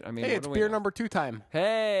Jets, right? I mean, hey, it's beer number 2 time.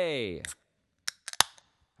 Hey.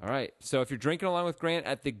 All right. So if you're drinking along with Grant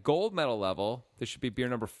at the gold medal level, this should be beer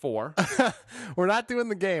number 4. We're not doing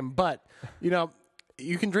the game, but,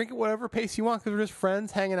 you can drink at whatever pace you want because we're just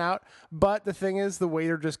friends hanging out. But the thing is, the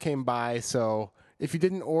waiter just came by, so if you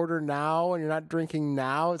didn't order now and you're not drinking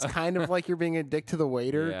now, it's kind of like you're being a dick to the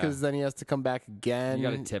waiter because then he has to come back again. You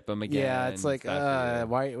got to tip him again. Yeah, it's like,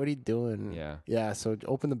 why? What are you doing? Yeah. Yeah, so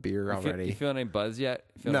open the beer already. You feeling any buzz yet?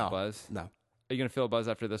 No. Buzz? No. Are you going to feel a buzz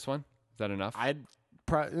after this one? Is that enough?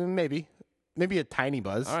 Maybe a tiny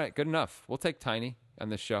buzz. All right, good enough. We'll take tiny on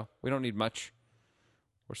this show. We don't need much.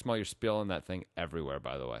 We're small. You're spilling that thing everywhere,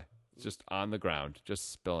 by the way. It's just on the ground,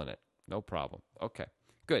 just spilling it. No problem. Okay,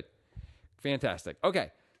 good. Fantastic.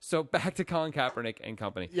 Okay, so back to Colin Kaepernick and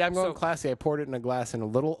company. Yeah, I'm going classy. I poured it in a glass and a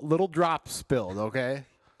little drop spilled, okay?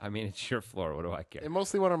 I mean, it's your floor. What do I care? It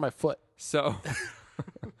mostly went on my foot. So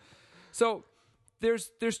there's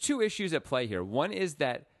 2 issues at play here. One is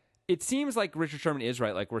that it seems like Richard Sherman is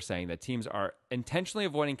right, like we're saying, that teams are intentionally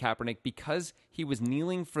avoiding Kaepernick because he was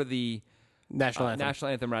kneeling for the national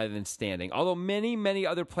anthem rather than standing. Although many, many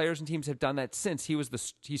other players and teams have done that since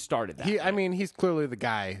he started that. I mean, he's clearly the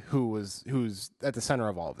guy who's at the center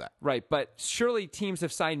of all of that. Right, but surely teams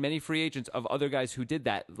have signed many free agents of other guys who did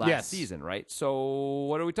that last season, right? So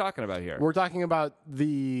what are we talking about here? We're talking about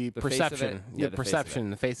the perception.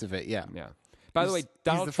 The face of it, yeah. Yeah. By the way,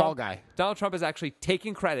 Donald Trump is actually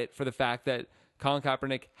taking credit for the fact that Colin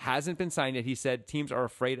Kaepernick hasn't been signed yet. He said teams are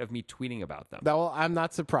afraid of me tweeting about them. Well, I'm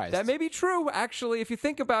not surprised. That may be true, actually, if you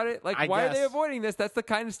think about it. Like, why are they avoiding this? That's the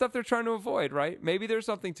kind of stuff they're trying to avoid, right? Maybe there's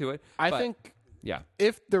something to it. I think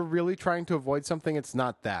if they're really trying to avoid something, it's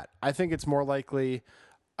not that. I think it's more likely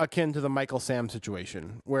akin to the Michael Sam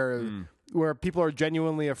situation, where people are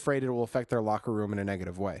genuinely afraid it will affect their locker room in a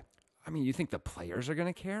negative way. I mean, you think the players are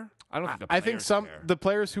going to care? I don't think the I players think care. the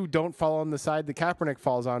players who don't fall on the side that Kaepernick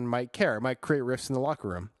falls on might care. It might create rifts in the locker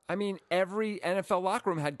room. I mean, every NFL locker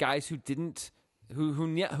room had guys who didn't, who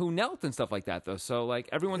knelt and stuff like that, though. So like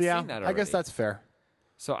everyone's seen that already. I guess that's fair.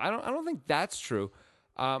 So I don't think that's true.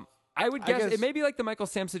 I would guess it may be like the Michael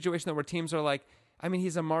Sam situation though, where teams are like, I mean,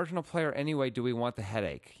 he's a marginal player anyway. Do we want the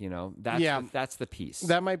headache? You know, that's the piece.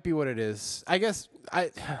 That might be what it is. I guess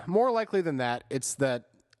more likely than that, it's that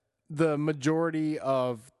the majority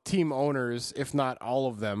of team owners, if not all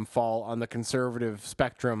of them, fall on the conservative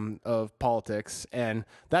spectrum of politics, and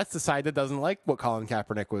that's the side that doesn't like what Colin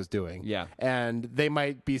Kaepernick was doing. Yeah. And they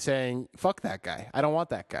might be saying, fuck that guy. I don't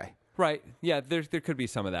want that guy. Right. Yeah, there could be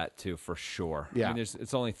some of that too, for sure. Yeah. I mean,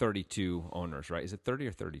 it's only 32 owners, right? Is it 30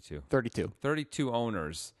 or 32? 32. 32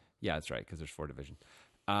 owners. Yeah, that's right, because there's 4 divisions.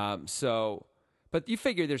 But you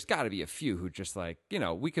figure there's got to be a few who just like, you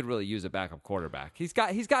know, we could really use a backup quarterback. He's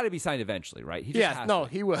got to be signed eventually, right?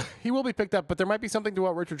 He will be picked up, but there might be something to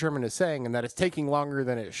what Richard Sherman is saying, and that it's taking longer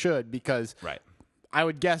than it should because right. I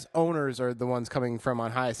would guess owners are the ones coming from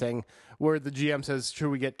on high saying where the GM says, should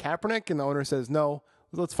we get Kaepernick? And the owner says, no.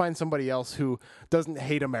 Let's find somebody else who doesn't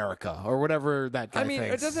hate America or whatever that guy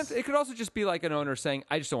thinks. It could also just be like an owner saying,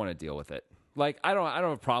 I just don't want to deal with it. Like I don't have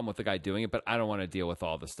a problem with the guy doing it, but I don't want to deal with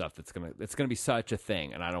all the stuff it's gonna be such a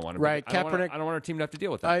thing, and I don't want to. Right, Kaepernick. I don't want our team to have to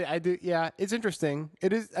deal with it. I do. Yeah, it's interesting.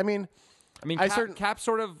 It is. I mean, Cap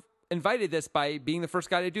sort of invited this by being the first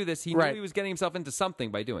guy to do this. He knew he was getting himself into something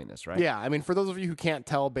by doing this, right? Yeah, I mean, for those of you who can't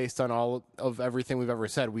tell based on all of everything we've ever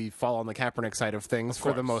said, we fall on the Kaepernick side of things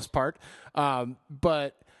for the most part.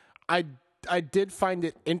 But I did find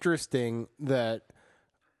it interesting that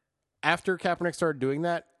after Kaepernick started doing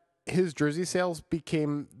that, his jersey sales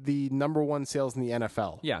became the number 1 sales in the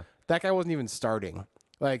NFL. Yeah. That guy wasn't even starting.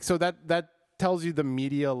 Like, so that tells you the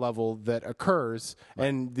media level that occurs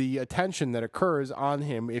and the attention that occurs on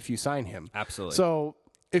him if you sign him. Absolutely. So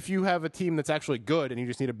if you have a team that's actually good and you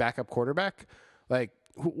just need a backup quarterback, like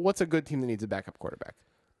what's a good team that needs a backup quarterback?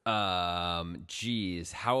 How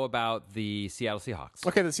about the Seattle Seahawks?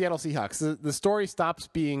 Okay, the Seattle Seahawks. The story stops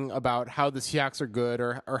being about how the Seahawks are good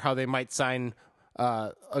or how they might sign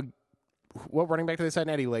what running back do they sign?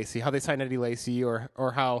 Eddie Lacy. How they sign Eddie Lacy or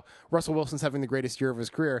how Russell Wilson's having the greatest year of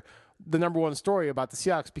his career. The number 1 story about the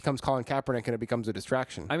Seahawks becomes Colin Kaepernick, and it becomes a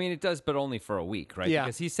distraction. I mean, it does, but only for a week, right? Yeah.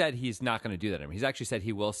 Because he said he's not going to do that anymore. He's actually said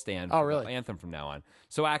he will stand for the anthem from now on.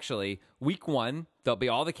 So actually, week 1, there'll be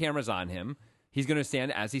all the cameras on him. He's going to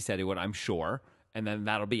stand as he said he would, I'm sure. And then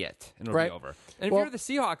that'll be it. And it'll be over. And if you're the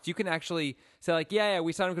Seahawks, you can actually say like, yeah,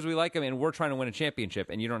 we signed him because we like him and we're trying to win a championship.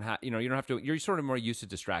 And you don't have to, you're sort of more used to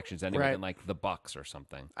distractions anyway than like the Bucks or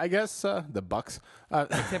something. I guess the Bucks.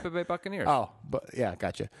 Tampa Bay Buccaneers. Oh, but yeah,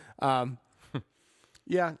 gotcha.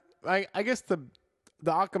 Yeah, I guess the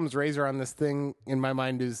Occam's razor on this thing in my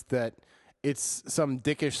mind is that it's some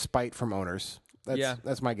dickish spite from owners.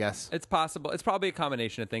 That's my guess. It's possible. It's probably a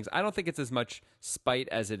combination of things. I don't think it's as much spite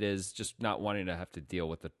as it is just not wanting to have to deal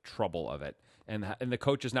with the trouble of it. And the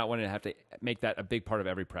coaches not wanting to have to make that a big part of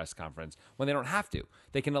every press conference when they don't have to.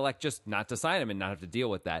 They can elect just not to sign him and not have to deal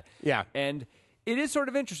with that. Yeah. And it is sort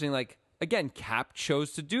of interesting. Like, again, Cap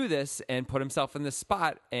chose to do this and put himself in this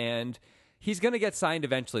spot. And he's going to get signed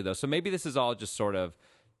eventually, though. So maybe this is all just sort of,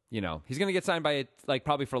 he's going to get signed by, like,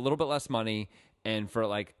 probably for a little bit less money. And for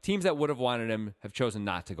like teams that would have wanted him have chosen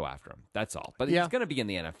not to go after him. That's all. But he's going to be in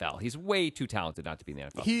the NFL. He's way too talented not to be in the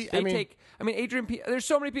NFL. Adrian. There's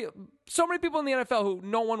so many people in the NFL who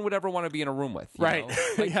no one would ever want to be in a room with. Right?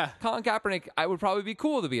 Like, Colin Kaepernick, I would probably be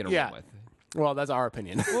cool to be in a room with. Well, that's our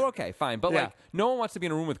opinion. Well, okay, fine. But like, no one wants to be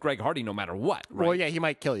in a room with Greg Hardy no matter what. Right? Well, yeah, he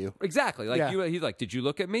might kill you. Exactly. Like he's like, did you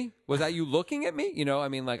look at me? Was that you looking at me?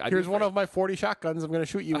 Here's one of my 40 shotguns. I'm going to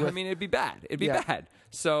shoot you with. I mean, it'd be bad. It'd be bad.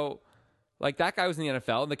 So. Like, that guy was in the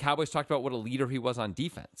NFL, and the Cowboys talked about what a leader he was on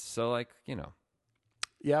defense. So, like,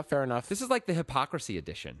 Yeah, fair enough. This is like the hypocrisy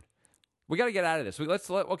edition. We got to get out of this. We don't have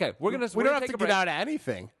to get out of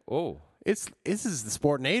anything. Oh. This is the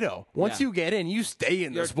Sportnado. Once you get in, you stay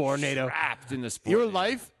in the Sportnado. Trapped in the Sportnado. Your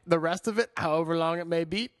life, the rest of it, however long it may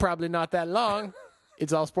be, probably not that long.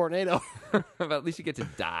 It's all Sportnado. But at least you get to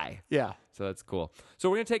die. Yeah. So that's cool. So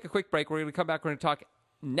we're going to take a quick break. We're going to come back. We're going to talk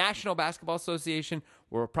National Basketball Association.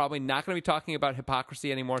 We're probably not going to be talking about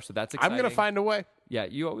hypocrisy anymore, so that's exciting. I'm going to find a way. Yeah,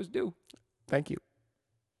 you always do. Thank you.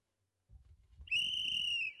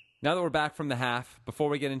 Now that we're back from the half, before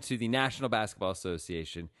we get into the National Basketball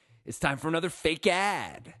Association, it's time for another fake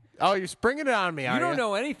ad. Oh, you're springing it on me, are you? You don't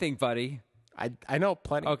know anything, buddy. I know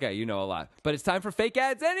plenty. Okay, you know a lot. But it's time for fake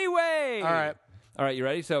ads anyway. All right, you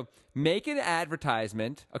ready? So make an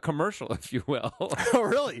advertisement, a commercial, if you will. Oh,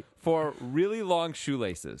 really? For really long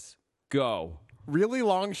shoelaces. Go. Really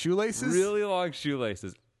long shoelaces? Really long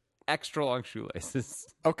shoelaces. Extra long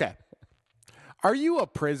shoelaces. Okay. Are you a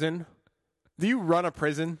prison? Do you run a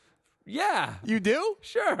prison? Yeah. You do?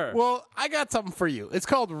 Sure. Well, I got something for you. It's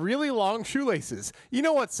called really long shoelaces. You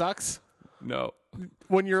know what sucks? No.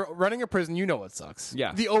 When you're running a prison, you know what sucks.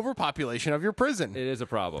 Yeah. The overpopulation of your prison. It is a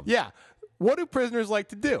problem. Yeah. What do prisoners like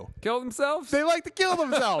to do? Kill themselves? They like to kill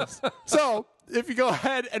themselves. So if you go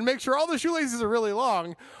ahead and make sure all the shoelaces are really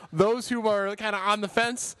long, those who are kind of on the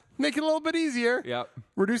fence, make it a little bit easier. Yep.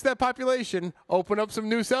 Reduce that population. Open up some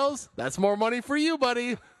new cells. That's more money for you,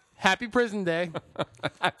 buddy. Happy prison day.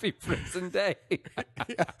 Happy prison day.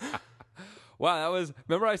 Wow, that was.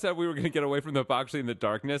 Remember, I said we were going to get away from the hypocrisy in the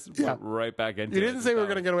darkness. Yeah. Went right back into. You didn't say we were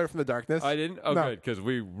going to get away from the darkness. I didn't. Oh, No. good, because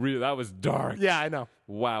that was dark. Yeah, I know.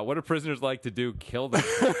 Wow, what do prisoners like to do? Kill them.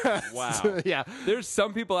 Wow. Yeah. There's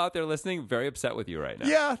some people out there listening very upset with you right now.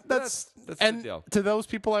 Yeah, that's a and good deal. to those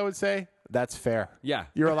people, I would say that's fair. Yeah.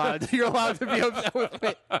 You're allowed to be upset with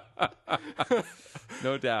me.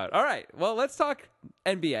 No doubt. All right. Well, let's talk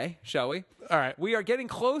NBA, shall we? All right. We are getting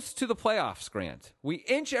close to the playoffs, Grant. We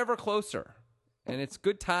inch ever closer, and it's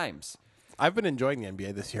good times. I've been enjoying the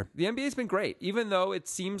NBA this year. The NBA's been great, even though it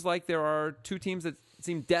seems like there are two teams that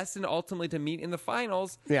seem destined ultimately to meet in the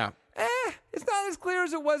finals. Yeah. It's not as clear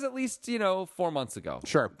as it was at least, 4 months ago.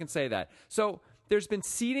 Sure. We can say that. So there's been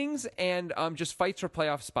seedings and just fights for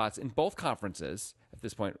playoff spots in both conferences at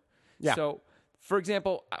this point. Yeah. So, for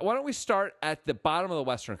example, why don't we start at the bottom of the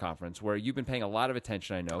Western Conference, where you've been paying a lot of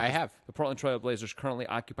attention, I know. I have. The Portland Trail Blazers currently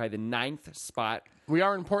occupy the 9th spot. We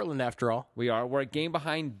are in Portland after all. We're a game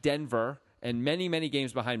behind Denver and many, many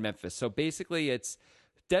games behind Memphis. So basically it's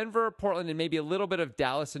Denver, Portland, and maybe a little bit of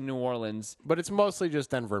Dallas and New Orleans. But it's mostly just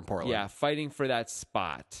Denver and Portland. Yeah, fighting for that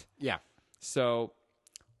spot. Yeah. So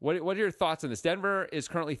what are your thoughts on this? Denver is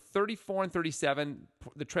currently 34 and 37.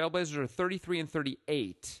 The Trailblazers are 33 and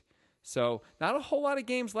 38. So not a whole lot of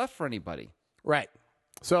games left for anybody. Right.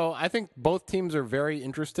 So I think both teams are very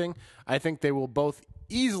interesting. I think they will both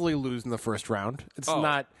easily lose in the first round. It's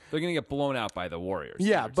not. They're going to get blown out by the Warriors.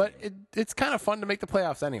 Yeah, but it's kind of fun to make the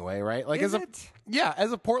playoffs anyway, right? Like Is as it?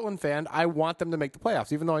 as a Portland fan, I want them to make the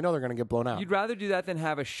playoffs, even though I know they're going to get blown out. You'd rather do that than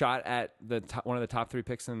have a shot at one of the top 3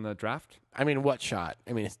 picks in the draft? I mean, what shot?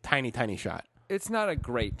 I mean, it's tiny shot. It's not a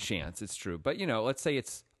great chance. It's true. But, let's say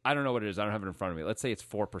it's, I don't know what it is. I don't have it in front of me. Let's say it's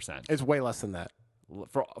 4%. It's way less than that.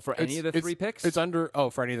 For any of the 3 picks? It's under. Oh,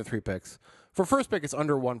 for any of the 3 picks. For first pick, it's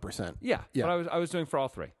under 1%. Yeah. Yeah. But I was doing for all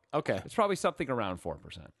 3. Okay, It's probably something around 4%.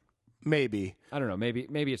 maybe. I don't know.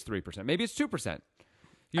 Maybe it's 3%. Maybe it's 2%. I mean,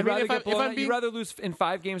 You'd rather lose in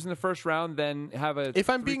 5 games in the first round than have a. If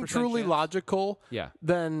I'm being 3% truly chance? logical, Yeah.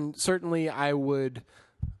 then certainly I would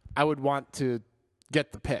want to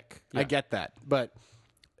get the pick. Yeah. I get that, but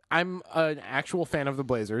I'm an actual fan of the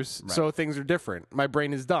Blazers, so things are different. My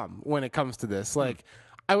brain is dumb when it comes to this. Like,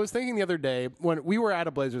 I was thinking the other day when we were at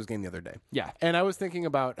a Blazers game the other day. Yeah. And I was thinking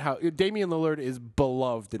about how Damian Lillard is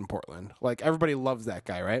beloved in Portland. Like, everybody loves that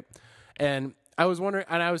guy, right? And I was wondering,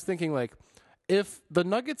 and I was thinking, like, if the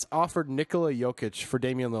Nuggets offered Nikola Jokic for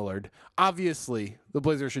Damian Lillard, obviously the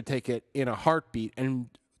Blazers should take it in a heartbeat and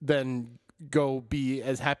then go be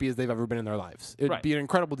as happy as they've ever been in their lives. It'd Right. be an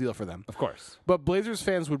incredible deal for them. Of course. But Blazers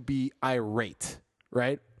fans would be irate,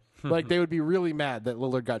 right? Like, they would be really mad that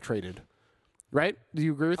Lillard got traded. Right? Do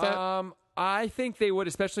you agree with that? I think they would,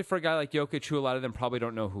 especially for a guy like Jokic, who a lot of them probably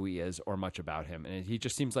don't know who he is or much about him, and he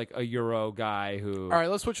just seems like a Euro guy who. All right,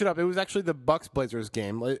 let's switch it up. It was actually the Bucks Blazers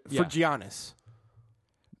game for Yeah. Giannis.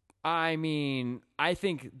 I mean, I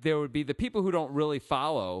think there would be the people who don't really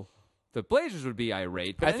follow the Blazers would be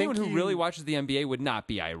irate, but I think anyone who really watches the NBA would not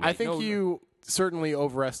be irate. I think you certainly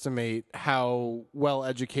overestimate how well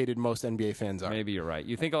educated most NBA fans are. Maybe you're right.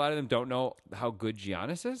 You think a lot of them don't know how good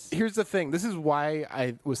Giannis is? Here's the thing. This is why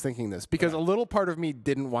I was thinking this, because a little part of me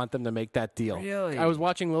didn't want them to make that deal. Really? I was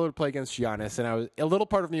watching Lillard play against Giannis, and a little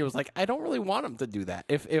part of me was like, I don't really want them to do that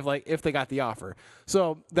if they got the offer.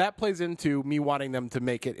 So that plays into me wanting them to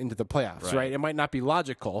make it into the playoffs, right? It might not be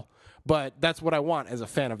logical, but that's what I want as a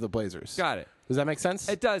fan of the Blazers. Got it. Does that make sense?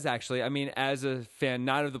 It does, actually. I mean, as a fan,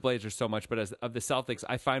 not of the Blazers so much, but as of the Celtics,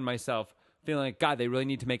 I find myself feeling like, God, they really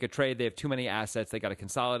need to make a trade. They have too many assets. They got to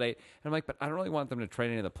consolidate. And I'm like, but I don't really want them to trade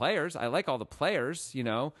any of the players. I like all the players, and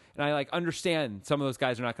I understand some of those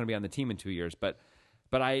guys are not going to be on the team in 2 years, but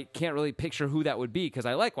I can't really picture who that would be because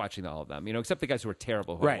I like watching all of them, except the guys who are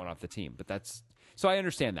terrible who went off the team. But so I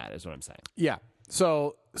understand that is what I'm saying. Yeah.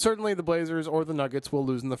 So certainly the Blazers or the Nuggets will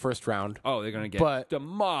lose in the first round. Oh, they're going to get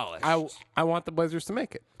demolished. I want the Blazers to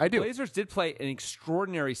make it. I do. Blazers did play an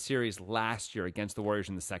extraordinary series last year against the Warriors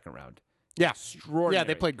in the second round. Yeah. extraordinary. Yeah,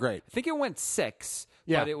 they played great. I think it went 6,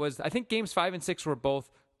 Yeah. but it was. I think games 5 and 6 were both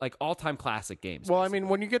like all-time classic games. Well, basically. I mean,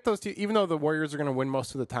 when you get those teams, even though the Warriors are going to win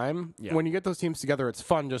most of the time, when you get those teams together, it's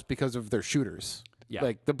fun just because of their shooters. Yeah.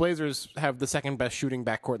 Like the Blazers have the second best shooting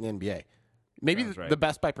backcourt in the NBA. Maybe Sounds right. the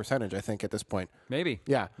best by percentage, I think, at this point. maybe.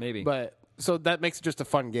 Yeah. Maybe. But so that makes it just a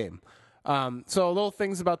fun game. So little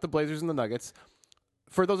things about the Blazers and the Nuggets.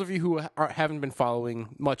 For those of you who haven't been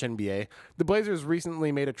following much NBA, the Blazers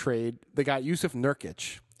recently made a trade. They got Yusuf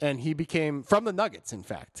Nurkic, and he became from the Nuggets, in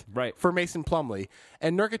fact, Right. for Mason Plumlee.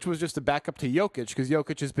 And Nurkic was just a backup to Jokic because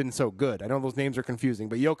Jokic has been so good. I know those names are confusing,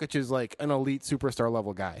 but Jokic is like an elite superstar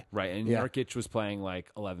level guy. Right, and Yeah. Nurkic was playing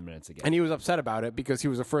like 11 minutes a game. And he was upset about it because he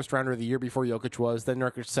was a first rounder the year before Jokic was. Then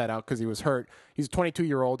Nurkic sat out because he was hurt. He's a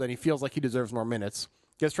 22-year-old, and he feels like he deserves more minutes.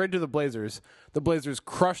 Gets traded to the Blazers. The Blazers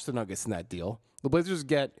crush the Nuggets in that deal. The Blazers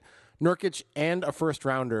get Nurkic and a first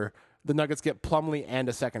rounder. The Nuggets get Plumlee and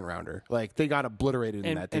a second rounder. Like, they got obliterated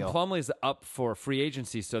in that deal. And Plumlee's up for free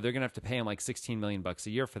agency, so they're going to have to pay him like $16 million a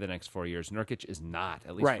year for the next 4 years. Nurkic is not,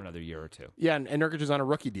 at least Right. for another year or two. Yeah, and Nurkic is on a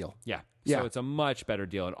rookie deal. Yeah. Yeah. So it's a much better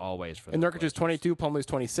deal in all ways for And them. Nurkic is 22, Plumlee's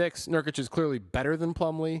 26. Nurkic is clearly better than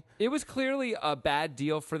Plumlee. It was clearly a bad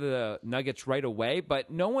deal for the Nuggets right away, but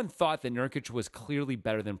no one thought that Nurkic was clearly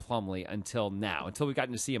better than Plumlee until now, until we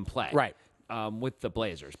gotten to see him play. Right. With the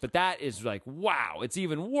Blazers. But that is like, wow, it's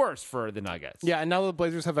even worse for the Nuggets. Yeah, and now the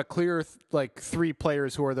Blazers have a clear, three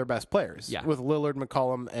players who are their best players. Yeah. With Lillard,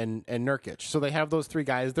 McCollum, and Nurkic. So they have those three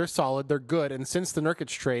guys. They're solid. They're good. And since the Nurkic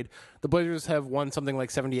trade, the Blazers have won something like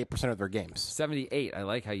 78% of their games. 78. I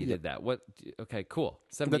like how you did that. What? Okay, cool.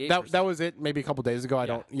 78%. That was it. Maybe a couple days ago. I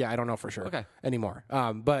don't know for sure. Okay. Anymore.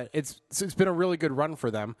 But it's been a really good run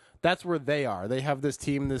for them. That's where they are. They have this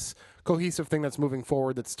team, this cohesive thing that's moving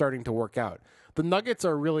forward that's starting to work out. The Nuggets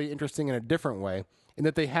are really interesting in a different way in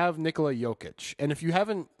that they have Nikola Jokic. And if you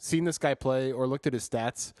haven't seen this guy play or looked at his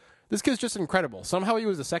stats, this kid's just incredible. Somehow he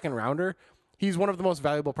was a second rounder. He's one of the most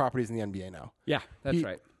valuable properties in the NBA now. Yeah, that's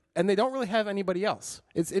right. And they don't really have anybody else.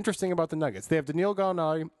 It's interesting about the Nuggets. They have Daniil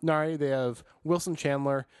Gallinari, they have Wilson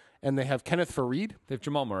Chandler, and they have Kenneth Faried. They have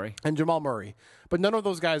Jamal Murray. And Jamal Murray. But none of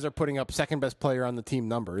those guys are putting up second best player on the team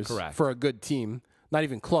numbers. Correct. For a good team. Not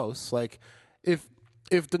even close. Like, if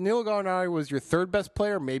Danilo Gallinari was your third best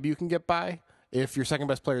player, maybe you can get by. If your second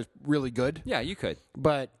best player is really good. Yeah, you could.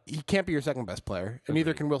 But he can't be your second best player. And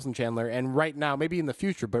neither can Wilson Chandler. And right now, maybe in the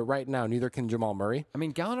future, but right now, neither can Jamal Murray. I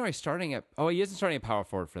mean, Gallinari's starting at... Oh, he isn't starting at power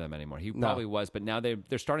forward for them anymore. He probably was, but now they're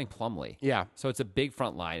starting Plumlee. Yeah. So it's a big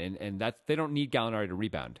front line, and that's, they don't need Gallinari to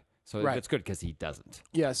rebound. So Right. that's good because he doesn't.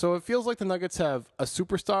 Yeah, so it feels like the Nuggets have a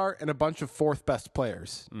superstar and a bunch of fourth best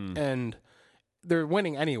players. And they're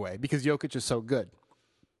winning anyway because Jokic is so good.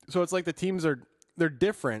 So it's like the teams they're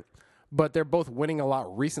different, but they're both winning a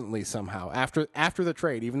lot recently somehow. After the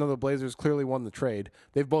trade, even though the Blazers clearly won the trade,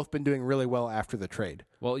 they've both been doing really well after the trade.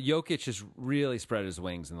 Well, Jokic has really spread his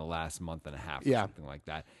wings in the last month and a half or Yeah. something like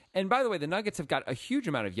that. And by the way, the Nuggets have got a huge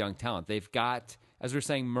amount of young talent. They've got, as we were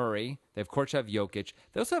saying, Murray. They have Korchev, Jokic.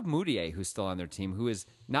 They also have Moutier, who's still on their team, who is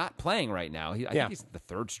not playing right now. I think he's the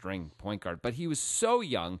third string point guard, but he was so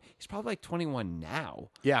young. He's probably like 21 now.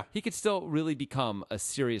 Yeah. He could still really become a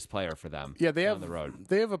serious player for them Yeah, they on the road.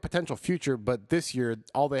 They have a potential future, but this year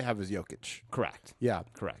all they have is Jokic. Correct. Yeah,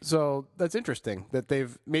 Correct. So that's interesting that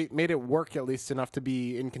they've made it work at least enough to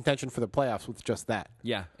be in contention for the playoffs with just that.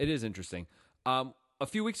 Yeah, it is interesting. A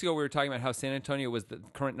few weeks ago, we were talking about how San Antonio was the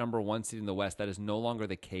current number 1 seed in the West. That is no longer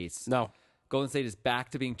the case. No. Golden State is back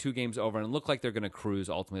to being 2 games over and look like they're going to cruise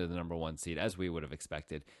ultimately to the number 1 seed, as we would have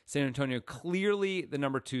expected. San Antonio clearly the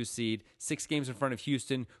number 2 seed, 6 games in front of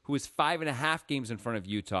Houston, who is 5.5 games in front of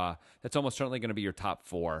Utah. That's almost certainly going to be your top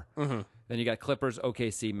 4. Then you got Clippers,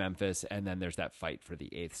 OKC, Memphis, and then there's that fight for the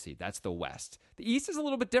 8th seed. That's the West. The East is a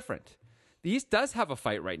little bit different. The East does have a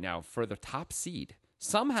fight right now for the top seed.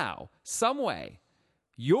 Somehow, some way,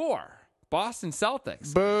 your Boston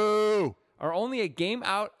Celtics Boo! are only a game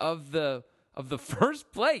out of the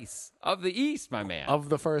first place of the East, my man. Of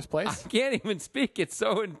the first place? I can't even speak. It's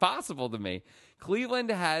so impossible to me. Cleveland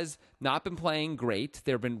has not been playing great.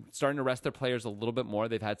 They've been starting to rest their players a little bit more.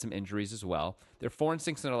 They've had some injuries as well. They're 4-6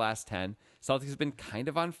 in their last 10. Celtics have been kind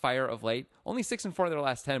of on fire of late. Only 6-4 in their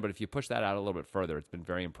last 10, but if you push that out a little bit further, it's been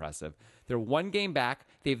very impressive. They're 1 game back.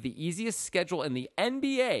 They have the easiest schedule in the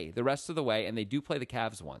NBA the rest of the way, and they do play the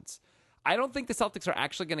Cavs once. I don't think the Celtics are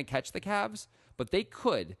actually going to catch the Cavs, but they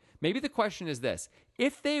could. Maybe the question is this.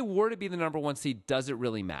 If they were to be the number 1 seed, does it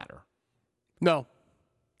really matter? No.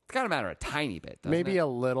 It's got to matter a tiny bit, doesn't Maybe it? a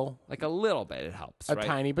little. Like a little bit, it helps, right?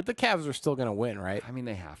 Tiny, but the Cavs are still going to win, right? I mean,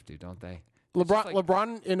 they have to, don't they?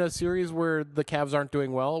 LeBron in a series where the Cavs aren't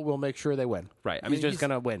doing well will make sure they win. Right. I He's mean, just going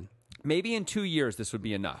to win. maybe in 2 years this would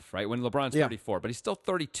be enough, right? When LeBron's 34, but he's still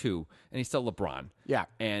 32, and he's still LeBron. Yeah.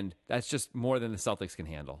 And that's just more than the Celtics can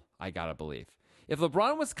handle, I got to believe. If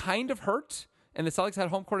LeBron was kind of hurt and the Celtics had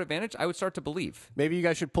home court advantage, I would start to believe. Maybe you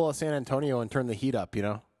guys should pull a San Antonio and turn the heat up,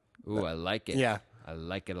 Ooh, I like it. Yeah. I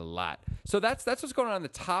like it a lot. So that's what's going on the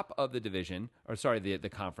top of the division, or sorry, the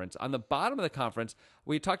conference. On the bottom of the conference,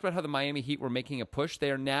 we talked about how the Miami Heat were making a push.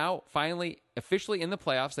 They are now finally officially in the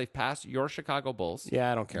playoffs. They've passed your Chicago Bulls.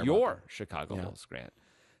 Yeah, I don't care. Your Chicago Bulls, Grant.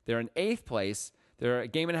 They're in 8th place. They're a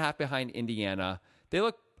game and a half behind Indiana.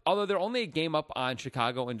 Although they're only a game up on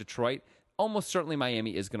Chicago and Detroit, almost certainly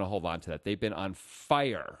Miami is going to hold on to that. They've been on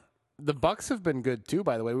fire. The Bucks have been good too,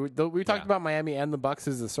 by the way. We talked about Miami and the Bucks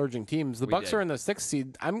as the surging teams. The Bucks are in the 6th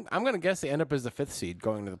seed. I'm going to guess they end up as the 5th seed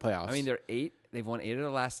going to the playoffs. I mean, they're 8. They've won 8 of their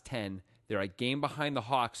last 10. They're a game behind the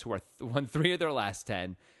Hawks, who are won 3 of their last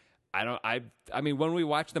 10. I mean, when we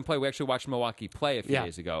watched them play, we actually watched Milwaukee play a few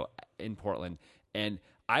days ago in Portland, and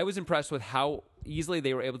I was impressed with how easily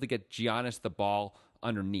they were able to get Giannis the ball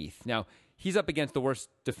underneath. Now, he's up against the worst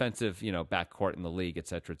defensive, backcourt in the league, et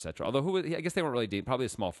cetera, et cetera. Although, I guess they weren't really dealing. Probably a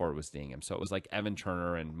small forward was dealing him. So it was like Evan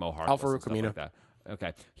Turner and Mo Harkless and stuff like that.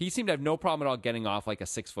 Okay. He seemed to have no problem at all getting off like a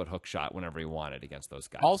 6-foot hook shot whenever he wanted against those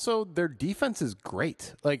guys. Also, their defense is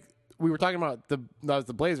great. Like, we were talking about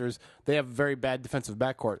the Blazers. They have a very bad defensive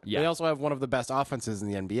backcourt. Yeah. They also have one of the best offenses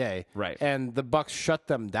in the NBA. Right. And the Bucks shut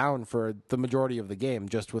them down for the majority of the game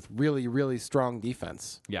just with really, really strong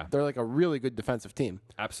defense. Yeah. They're like a really good defensive team.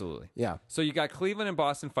 Absolutely. Yeah. So you got Cleveland and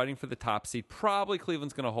Boston fighting for the top seed. Probably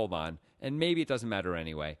Cleveland's going to hold on, and maybe it doesn't matter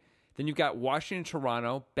anyway. Then you've got Washington,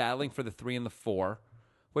 Toronto battling for the 3 and the 4,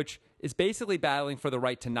 which is basically battling for the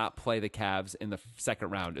right to not play the Cavs in the second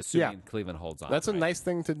round, assuming Cleveland holds on. That's a nice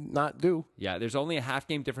thing to not do. Yeah, there's only a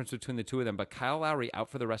half-game difference between the two of them, but Kyle Lowry out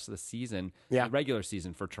for the rest of the season, the regular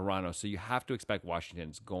season for Toronto, so you have to expect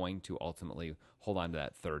Washington's going to ultimately hold on to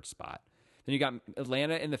that 3rd spot. Then you got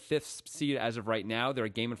Atlanta in the 5th seed as of right now. They're a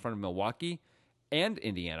game in front of Milwaukee and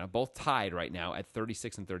Indiana, both tied right now at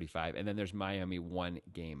 36 and 35. And then there's Miami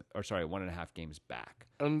 1.5 games back.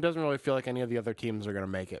 And it doesn't really feel like any of the other teams are going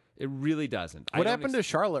to make it. It really doesn't. What happened to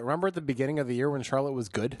Charlotte? Remember at the beginning of the year when Charlotte was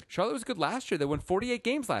good? Charlotte was good last year. They won 48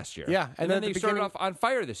 games last year. Yeah. And then they started off on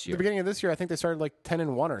fire this year. At the beginning of this year, I think they started like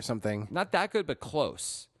 10-1 or something. Not that good, but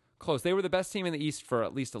close. Close. They were the best team in the East for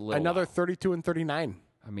at least a little Another while. 32-39.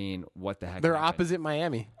 I mean, what the heck They're happened? opposite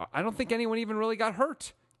Miami. I don't think anyone even really got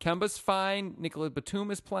hurt. Kemba's fine. Nicolas Batum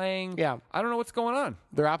is playing. Yeah. I don't know what's going on.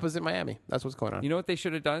 They're opposite Miami. That's what's going on. You know what they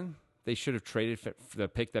should have done? They should have traded for the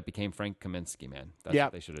pick that became Frank Kaminsky, man. That's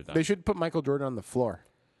what they should have done. They should put Michael Jordan on the floor.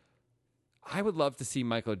 I would love to see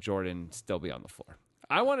Michael Jordan still be on the floor.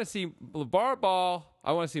 I want to see LeVar Ball.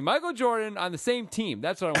 I want to see Michael Jordan on the same team.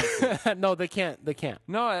 That's what I want to see. No, they can't. They can't.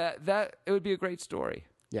 No, it would be a great story.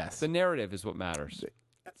 Yes. The narrative is what matters.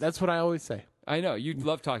 That's what I always say. I know. You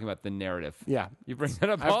love talking about the narrative. Yeah. You bring that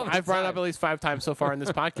up all the time. I've brought it up at least 5 times so far in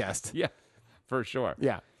this podcast. Yeah, for sure.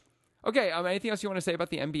 Yeah. Okay, anything else you want to say about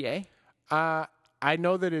the NBA? I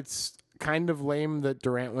know that it's kind of lame that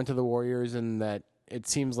Durant went to the Warriors and that it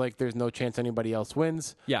seems like there's no chance anybody else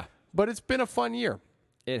wins. Yeah. But it's been a fun year.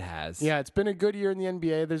 It has. Yeah, it's been a good year in the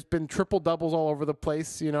NBA. There's been triple-doubles all over the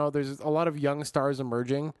place. There's a lot of young stars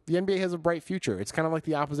emerging. The NBA has a bright future. It's kind of like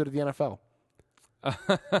the opposite of the NFL.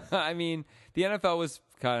 I mean, the NFL was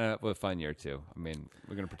kind of a fun year, too. I mean,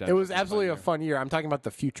 we're going to pretend it was absolutely a fun year. I'm talking about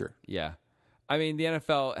the future. Yeah. I mean, the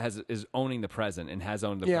NFL is owning the present and has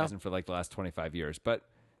owned the present for like the last 25 years. But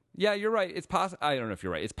yeah, you're right. It's possible. I don't know if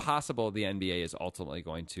you're right. It's possible the NBA is ultimately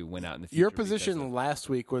going to win out in the future. Your position last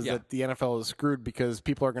week was that the NFL is screwed because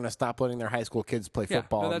people are going to stop letting their high school kids play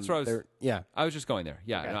football. No, that's what I was. Yeah, I was just going there.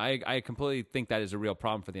 Yeah, okay. No, I completely think that is a real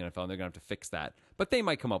problem for the NFL, and they're going to have to fix that. But they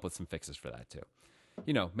might come up with some fixes for that too.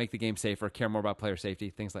 Make the game safer, care more about player safety,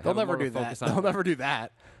 things like that. They'll never do that. They'll never do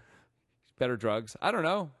that. Better drugs. I don't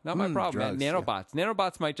know. Not my problem. Drugs, man. Nanobots. Yeah.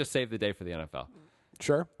 Nanobots might just save the day for the NFL.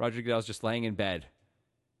 Sure. Roger Goodell's just laying in bed,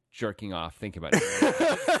 jerking off, thinking about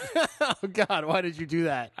it. Oh, God. Why did you do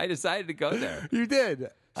that? I decided to go there. You did.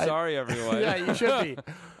 Sorry, everyone. Yeah, you should be.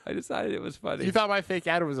 I decided it was funny. You thought my fake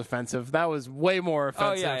ad was offensive. That was way more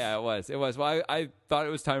offensive. Oh, yeah, it was. It was. Well, I thought it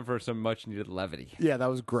was time for some much-needed levity. Yeah, that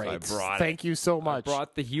was great. So I brought Thank you so much. I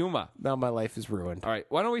brought the humor. Now my life is ruined. All right,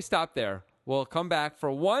 why don't we stop there? We'll come back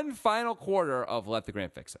for one final quarter of Let the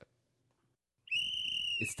Grant Fix It.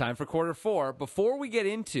 It's time for quarter 4. Before we get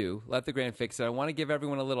into Let the Grant Fix It, I want to give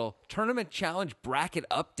everyone a little tournament challenge bracket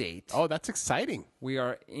update. Oh, that's exciting. We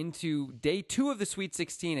are into day 2 of the Sweet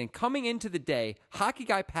 16, and coming into the day, hockey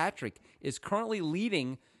guy Patrick is currently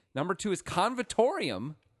leading. Number 2 is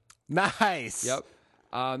Convatorium. Nice. Yep.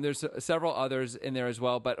 There's several others in there as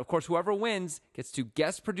well. But, of course, whoever wins gets to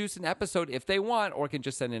guest produce an episode if they want, or can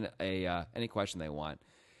just send in any question they want.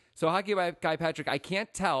 So, Hockey Guy Patrick, I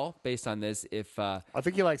can't tell, based on this, if I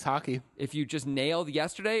think he likes hockey. if you just nailed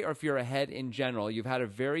yesterday or if you're ahead in general. You've had a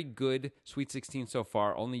very good Sweet 16 so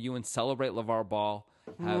far. Only you and Celebrate LeVar Ball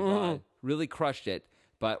have really crushed it.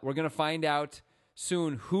 But we're going to find out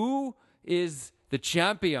soon who is the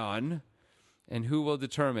champion and who will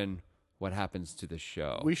determine what happens to the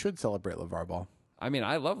show. We should celebrate LeVar Ball. I mean,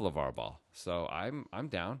 I love LeVar Ball, so I'm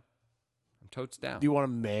down. I'm totes down. Do you want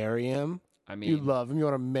to marry him? I mean, You love him. You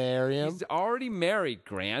want to marry him? he's already married,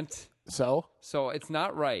 Grant. So It's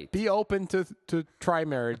not right. be open to try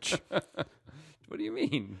marriage. What do you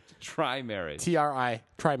mean? Try marriage. TRI,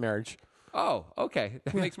 try marriage. Oh, okay.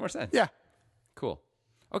 That makes more sense. Yeah. Cool.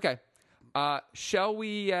 Okay. Shall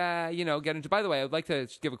we, get into... By the way, I would like to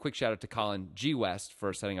just give a quick shout-out to Colin G. West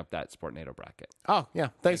for setting up that Sportnado bracket. Oh, yeah.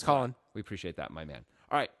 Thanks, Colin. We appreciate that, my man.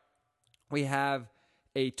 All right. We have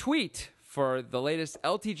a tweet for the latest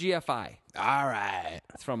LTGFI. All right.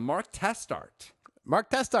 It's from Mark Testart. Mark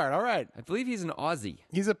Testart. All right. I believe he's an Aussie.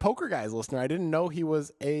 He's a Poker Guys listener. I didn't know he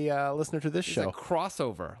was a listener to this He's show. a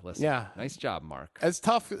crossover listener. Yeah. Nice job, Mark. It's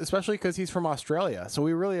tough, especially because he's from Australia. So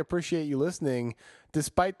we really appreciate you listening,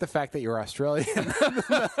 despite the fact that you're Australian.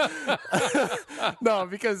 No,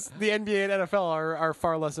 because the NBA and NFL are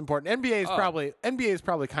far less important. NBA is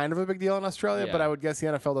probably kind of a big deal in Australia, Yeah. but I would guess the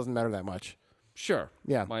NFL doesn't matter that much. Sure.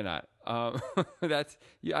 Yeah. Why not?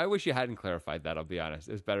 I wish you hadn't clarified that, I'll be honest.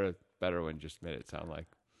 It's better when you just made it sound like...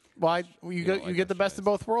 Well, you don't like get the best of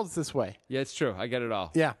both worlds this way. Yeah, it's true. I get it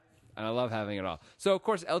all. Yeah. And I love having it all. So, of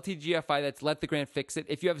course, LTGFI, that's Let the Grant Fix It.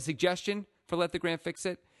 If you have a suggestion for Let the Grant Fix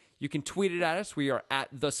It, you can tweet it at us. We are at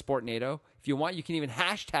The Sportnado. If you want, you can even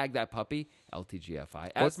hashtag that puppy,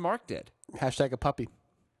 LTGFI, as Mark did. Hashtag a puppy.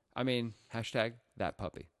 I mean, hashtag that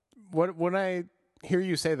puppy. When I hear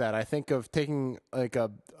you say that, I think of taking like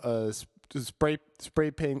a spray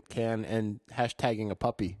paint can and hashtagging a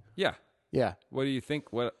puppy. Yeah. Yeah. What do you think?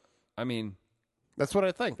 That's what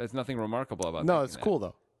I think. There's nothing remarkable about No, thinking it's that. cool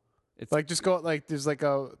though. It's Like just go like there's like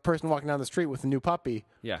a person walking down the street with a new puppy.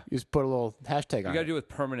 Yeah. You just put a little hashtag You on got to it. do it with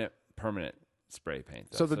permanent spray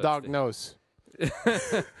paint. Though. So the dog knows.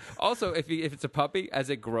 Also, if it's a puppy, as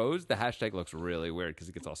it grows, the hashtag looks really weird because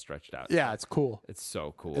it gets all stretched out. Yeah, it's cool. It's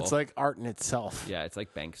so cool. It's like art in itself. Yeah, it's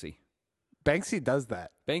like Banksy. Banksy does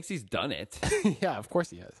that. Banksy's done it. Yeah, of course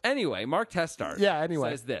he has. Anyway, Mark Testart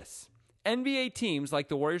says this. NBA teams like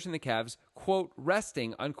the Warriors and the Cavs, quote,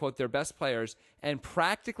 resting, unquote, their best players and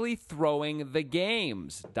practically throwing the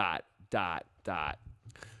games, ...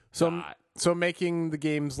 So making the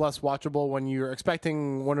games less watchable when you're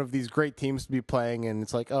expecting one of these great teams to be playing, and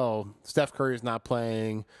it's like, oh, Steph Curry's not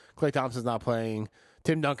playing, Klay Thompson's not playing,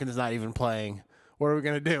 Tim Duncan is not even playing. What are we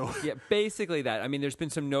going to do? Yeah, basically that. I mean, there's been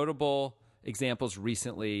some notable examples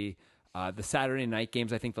recently. The Saturday night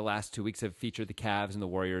games, I think the last 2 weeks have featured the Cavs and the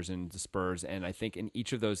Warriors and the Spurs, and I think in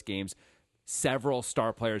each of those games, several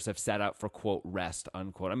star players have sat out for, quote, rest,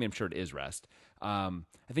 unquote. I mean, I'm sure it is rest. I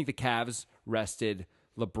think the Cavs rested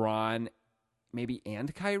LeBron maybe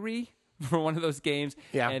and Kyrie for one of those games.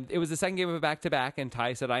 Yeah. And it was the second game of a back-to-back, and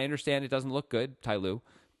Ty said, I understand it doesn't look good, Ty Lue,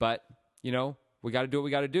 but, we got to do what we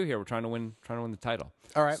got to do here. We're trying to win the title.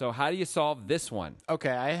 All right. So how do you solve this one? Okay,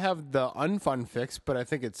 I have the unfun fix, but I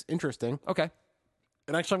think it's interesting. Okay.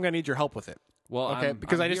 And actually, I'm going to need your help with it. Well, okay,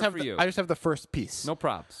 because I'm I just here have for you. I just have the first piece. No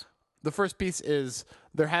props. The first piece is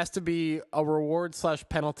there has to be a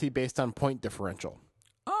reward/penalty based on point differential.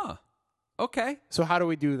 Oh, okay. So how do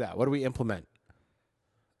we do that? What do we implement?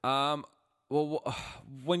 Well,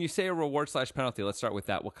 when you say a reward/penalty, let's start with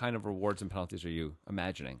that. What kind of rewards and penalties are you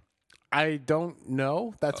imagining? I don't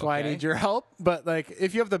know. That's why I Okay. need your help. But like,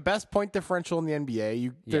 if you have the best point differential in the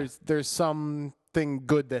NBA, there's something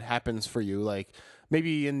good that happens for you. Like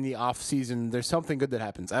maybe in the off season, there's something good that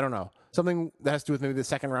happens. I don't know. Something that has to do with maybe the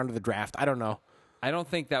second round of the draft. I don't know. I don't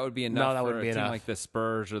think that would be enough No, that for wouldn't a be team enough. like the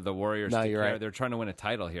Spurs or the Warriors. No, to you're care. right. They're trying to win a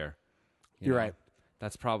title here. You're right.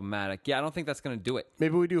 That's problematic. Yeah, I don't think that's going to do it.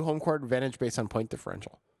 Maybe we do home court advantage based on point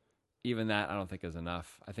differential. Even that, I don't think is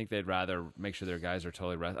enough. I think they'd rather make sure their guys are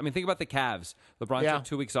totally rest. I mean, think about the Cavs. LeBron took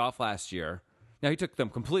 2 weeks off last year. Now, he took them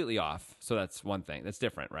completely off, so that's one thing. That's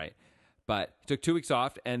different, right? But he took 2 weeks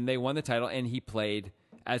off, and they won the title, and he played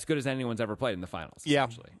as good as anyone's ever played in the finals, Yeah,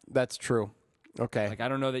 essentially. that's true. Okay. Like, I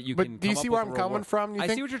don't know that you But can do you come see up where with I'm a coming reward. from? I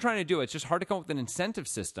see what you're trying to do. It's just hard to come up with an incentive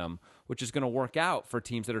system, which is going to work out for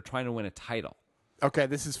teams that are trying to win a title. Okay,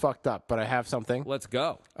 this is fucked up, but I have something. Let's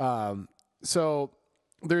go. So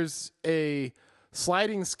there's a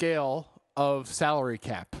sliding scale of salary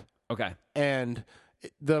cap, Okay. and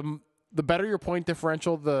the better your point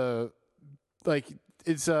differential,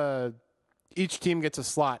 each team gets a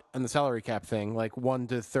slot on the salary cap thing, like 1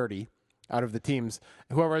 to 30 out of the teams.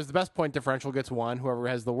 Whoever has the best point differential gets 1. Whoever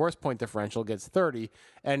has the worst point differential gets 30.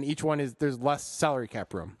 And each one there's less salary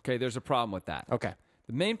cap room. Okay, there's a problem with that. Okay.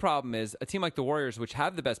 The main problem is a team like the Warriors, which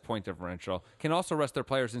have the best point differential, can also rest their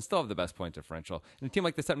players and still have the best point differential. And a team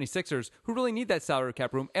like the 76ers, who really need that salary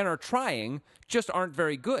cap room and are trying, just aren't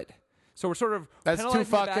very good. So we're sort of That's too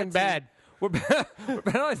fucking bad. We're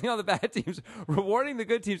penalizing all the bad teams, rewarding the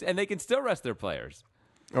good teams, and they can still rest their players.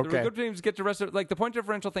 Okay. The good teams get to rest their, like the point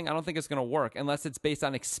differential thing. I don't think it's going to work unless it's based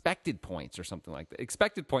on expected points or something like that.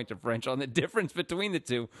 Expected point differential and the difference between the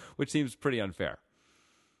two, which seems pretty unfair.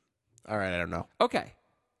 All right, I don't know. Okay,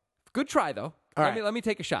 good try though. Let me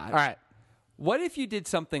take a shot. All right. What if you did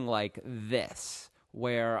something like this,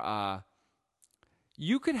 where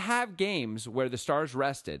you could have games where the stars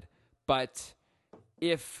rested, but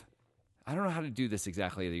if I don't know how to do this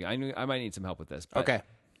exactly. I might need some help with this. But okay.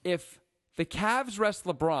 If the Cavs rest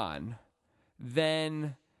LeBron,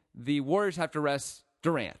 then the Warriors have to rest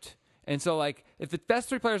Durant. And so, like, if the best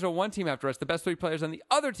 3 players on one team have to rest, the best 3 players on the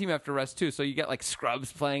other team have to rest too. So you get, like,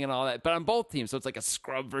 scrubs playing and all that. But on both teams, so it's like a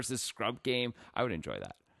scrub versus scrub game. I would enjoy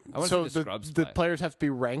that. I want to see the scrubs play. The players have to be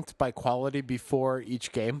ranked by quality before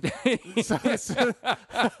each game?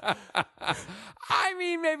 I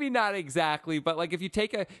mean, maybe not exactly, but like if you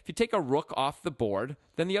take a rook off the board,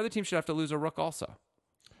 then the other team should have to lose a rook also.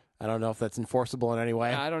 I don't know if that's enforceable in any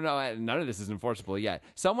way. I don't know. None of this is enforceable yet.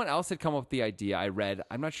 Someone else had come up with the idea. I read,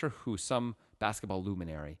 I'm not sure who, some basketball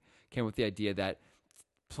luminary came up with the idea that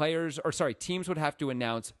teams would have to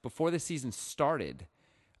announce before the season started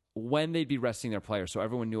when they'd be resting their players, so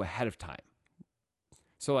everyone knew ahead of time.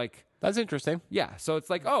 So, like, that's interesting. Yeah, so it's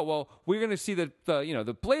like, oh well, we're going to see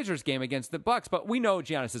the Blazers game against the Bucks, but we know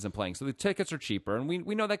Giannis isn't playing, so the tickets are cheaper, and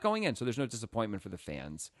we know that going in, so there's no disappointment for the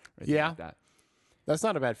fans. Or anything like that. That's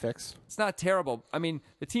not a bad fix. It's not terrible. I mean,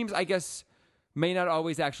 the teams, I guess, may not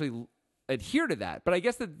always actually adhere to that, but I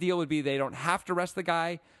guess the deal would be they don't have to rest the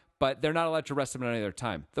guy, but they're not allowed to rest him at any other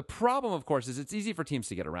time. The problem, of course, is it's easy for teams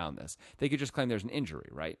to get around this. They could just claim there's an injury,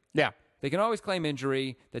 right? Yeah. They can always claim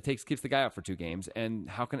injury that keeps the guy out for 2 games, and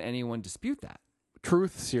how can anyone dispute that?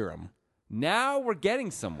 Truth serum. Now we're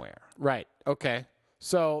getting somewhere. Right. Okay.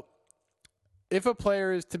 So if a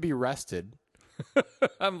player is to be rested...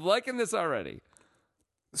 I'm liking this already.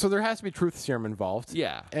 So there has to be truth serum involved.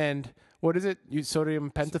 Yeah. And what is it?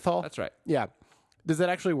 Sodium pentothal? That's right. Yeah. Does that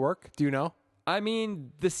actually work? Do you know? I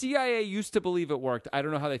mean, the CIA used to believe it worked. I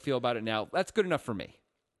don't know how they feel about it now. That's good enough for me.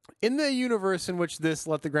 In the universe in which this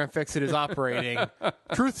Let the Grant Fix It is operating,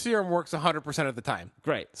 truth serum works 100% of the time.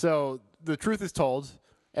 Great. So the truth is told,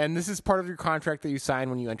 and this is part of your contract that you sign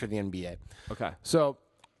when you enter the NBA. Okay. So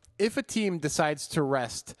if a team decides to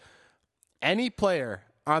rest any player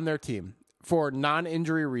on their team for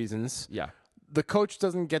non-injury reasons, the coach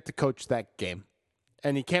doesn't get to coach that game,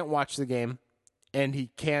 and he can't watch the game, and he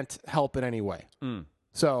can't help in any way.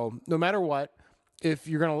 So no matter what, if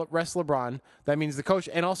you're going to rest LeBron, that means the coach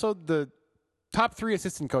and also the top 3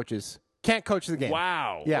 assistant coaches can't coach the game.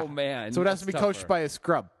 Wow. Yeah. Oh, man. So it has to be coached by a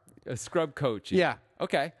scrub. A scrub coach. Yeah.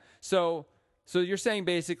 Okay. So you're saying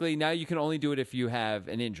basically now you can only do it if you have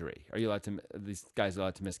an injury. Are you allowed to? These guys are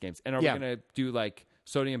allowed to miss games. And are we going to do like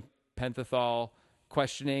sodium pentothal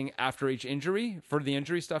questioning after each injury for the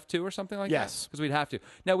injury stuff too, or something like that? Yes. Because we'd have to.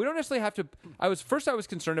 Now we don't necessarily have to. I was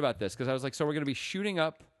concerned about this because I was like, so we're going to be shooting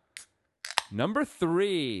up number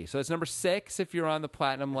 3. So that's number 6 if you're on the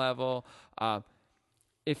platinum level.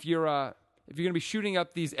 If you're going to be shooting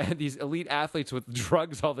up these elite athletes with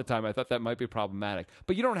drugs all the time, I thought that might be problematic.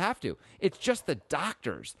 But you don't have to. It's just the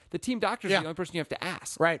doctors. The team doctors are the only person you have to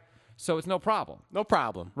ask. Right. So it's no problem. No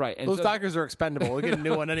problem. Right. And those doctors are expendable. We get a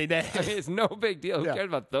new one any day. I mean, it's no big deal. Who cares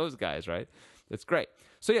about those guys, right? That's great.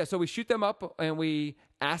 So, so we shoot them up and we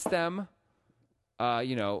ask them, I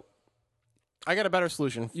got a better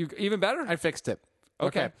solution. Even better? I fixed it.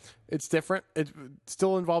 Okay. It's different. It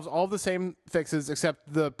still involves all the same fixes,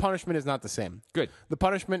 except the punishment is not the same. Good. The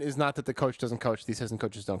punishment is not that the coach doesn't coach. The assistant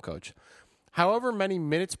coaches don't coach. However many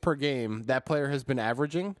minutes per game that player has been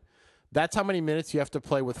averaging, that's how many minutes you have to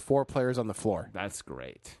play with 4 players on the floor. That's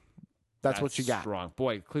great. That's what you got. Strong.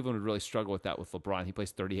 Boy, Cleveland would really struggle with that with LeBron. He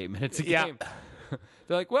plays 38 minutes a game.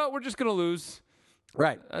 They're like, well, we're just going to lose.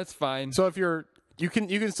 Right. That's fine. So if you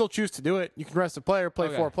can still choose to do it. You can rest a player,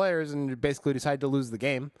 play 4 players, and basically decide to lose the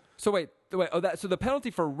game. So wait. So the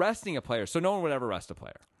penalty for resting a player. So no one would ever rest a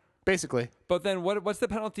player. Basically. But then what's the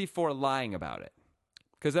penalty for lying about it?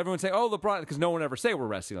 Because everyone's saying, oh, LeBron, because no one would ever say we're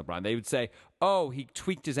resting LeBron. They would say, oh, he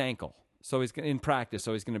tweaked his ankle. So he's in practice,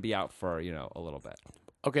 so he's going to be out for, a little bit.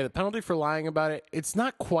 Okay, the penalty for lying about it, it's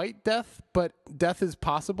not quite death, but death is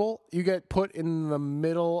possible. You get put in the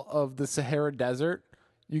middle of the Sahara Desert.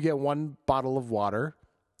 You get one bottle of water,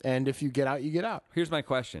 and if you get out, you get out. Here's my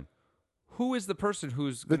question. Who is the person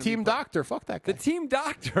who's The team doctor? Fuck that guy. The team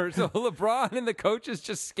doctor. So LeBron and the coaches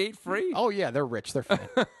just skate free? Oh, yeah, they're rich. They're fine.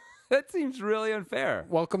 That seems really unfair.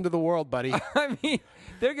 Welcome to the world, buddy. I mean,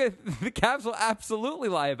 the Cavs will absolutely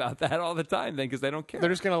lie about that all the time then because they don't care. They're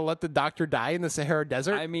just going to let the doctor die in the Sahara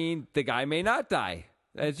Desert? I mean, the guy may not die.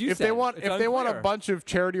 As you if said, they want it's if they want a unclear. bunch of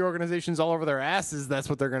charity organizations all over their asses, that's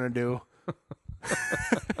what they're going to do.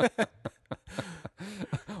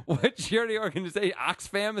 What charity organization,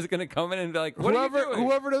 Oxfam, is going to come in and be like, what are you doing?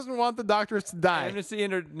 Whoever doesn't want the doctors to die. Amnesty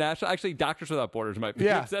International. Actually, Doctors Without Borders might be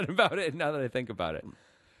upset about it now that I think about it.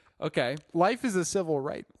 Okay. Life is a civil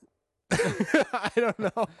right. I don't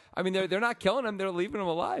know. I mean, they're not killing him. They're leaving him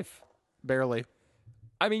alive. Barely.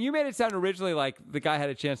 I mean, you made it sound originally like the guy had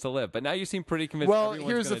a chance to live, but now you seem pretty convinced. Well,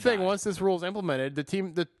 everyone's here's the gonna thing. die. Once this rule is implemented,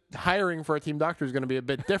 the hiring for a team doctor is going to be a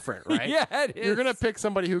bit different, right? Yeah, it is. You're going to pick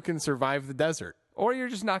somebody who can survive the desert. Or you're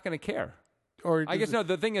just not going to care. Or I guess, no,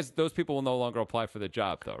 the thing is, those people will no longer apply for the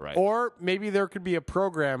job, though, right? Or maybe there could be a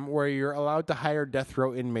program where you're allowed to hire death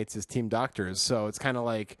row inmates as team doctors. So it's kind of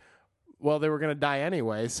like, well, they were going to die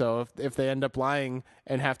anyway. So if they end up lying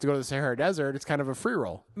and have to go to the Sahara Desert, it's kind of a free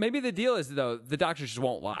roll. Maybe the deal is, though, the doctors just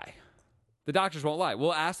won't lie. The doctors won't lie.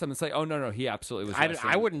 We'll ask them and say, oh, no, he absolutely was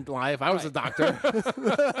I wouldn't lie if I was a doctor.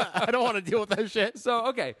 I don't want to deal with that shit. So,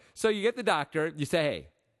 okay. So you get the doctor. You say, hey,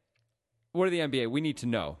 what are the NBA? We need to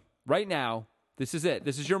know. Right now, this is it.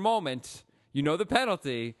 This is your moment. You know the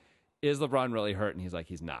penalty. Is LeBron really hurt? And he's like,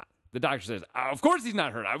 he's not. The doctor says, of course he's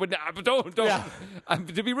not hurt. I would not. Don't. Yeah.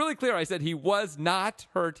 To be really clear, I said he was not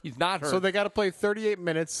hurt. He's not hurt. So they got to play 38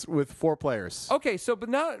 minutes with 4 players. Okay. So, but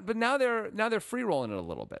now they're free rolling it a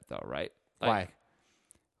little bit, though, right? Why?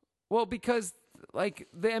 Well, because like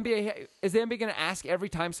the NBA is the NBA going to ask every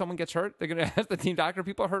time someone gets hurt? They're going to ask the team doctor.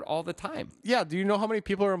 People are hurt all the time. Yeah. Do you know how many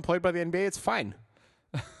people are employed by the NBA? It's fine.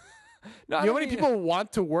 No, You know how many people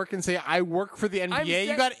want to work and say, I work for the NBA?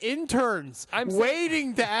 You got interns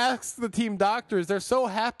waiting to ask the team doctors. They're so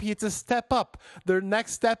happy it's a step up. Their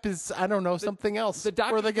next step is, I don't know, something else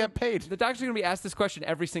where they get paid. The doctors are going to be asked this question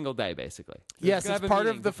every single day, basically. Yes, it's part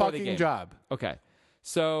of the fucking job. Okay.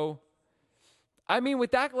 So, I mean,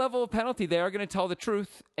 with that level of penalty, they are going to tell the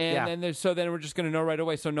truth. And then we're just going to know right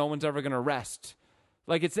away, so no one's ever going to rest.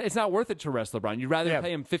 Like, it's not worth it to rest LeBron. You'd rather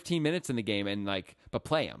play him 15 minutes in the game but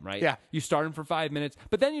play him, right? Yeah. You start him for 5 minutes.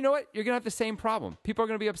 But then you know what? You're going to have the same problem. People are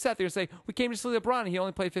going to be upset. They're going to say, we came to see LeBron and he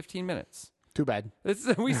only played 15 minutes. Too bad.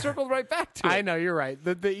 We circled right back to it. I know, you're right.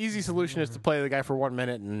 The easy solution is to play the guy for 1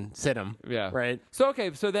 minute and sit him. Yeah. Right? So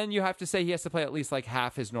then you have to say he has to play at least like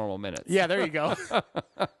half his normal minutes. Yeah, there you go.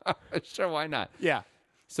 Sure, why not? Yeah.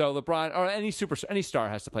 So LeBron or any star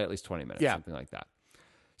has to play at least 20 minutes, something like that.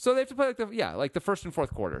 So they have to play like the first and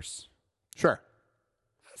fourth quarters. Sure.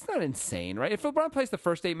 That's not insane, right? If LeBron plays the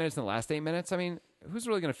first 8 minutes and the last 8 minutes, I mean, who's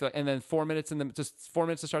really going to feel it? And then 4 minutes just 4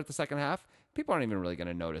 minutes to start the second half, people aren't even really going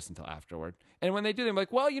to notice until afterward. And when they do, they're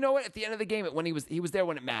like, well, you know what? At the end of the game, when he was there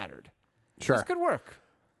when it mattered. Sure. This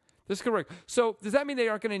could work. So does that mean they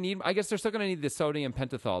aren't going to need? I guess they're still going to need the sodium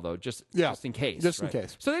pentothal though, just in case. Just right? in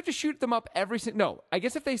case. So they have to shoot them up No, I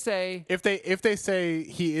guess if they say if they say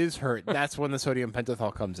he is hurt, that's when the sodium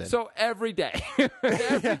pentothal comes in. so every day,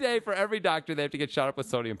 day for every doctor they have to get shot up with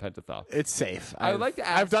sodium pentothal. It's safe. I would like to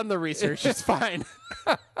ask. I've done the research. It's fine.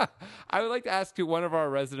 I would like to ask one of our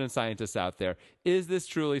resident scientists out there: is this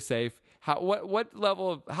truly safe? What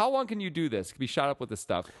level of how long can you do this? Be shot up with this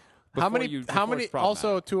stuff. How many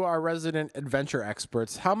also to our resident adventure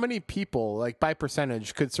experts, how many people, like by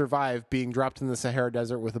percentage, could survive being dropped in the Sahara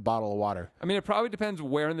Desert with a bottle of water? I mean, it probably depends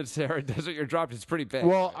where in the Sahara Desert you're dropped. It's pretty big.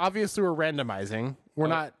 Well, obviously we're randomizing. We're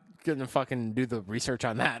not going to fucking do the research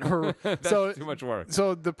on that. That's too much work.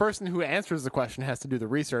 So the person who answers the question has to do the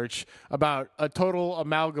research about a total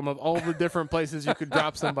amalgam of all the different places you could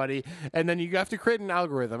drop somebody, and then you have to create an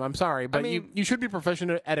algorithm. I'm sorry, but you should be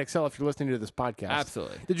proficient at Excel if you're listening to this podcast.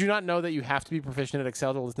 Absolutely. Did you not know that you have to be proficient at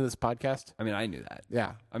Excel to listen to this podcast? I mean, I knew that.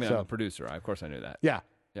 Yeah. I mean, I'm a producer. Of course I knew that. Yeah.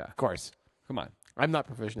 Yeah. Of course. Come on. I'm not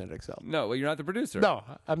proficient at Excel. No, well, you're not the producer. No.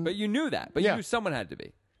 But you knew that. But you knew someone had to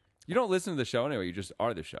be. You don't listen to the show anyway. You just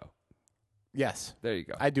are the show. Yes. There you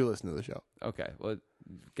go. I do listen to the show. Okay. Well,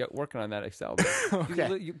 get working on that Excel.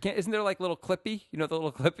 Okay. Isn't there like little Clippy? You know, the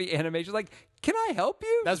little Clippy animation? Like, can I help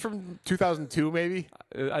you? That's from 2002, maybe?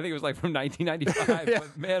 I think it was like from 1995. Yeah.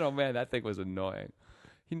 But man, oh man, that thing was annoying.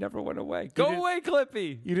 He never went away. Go away,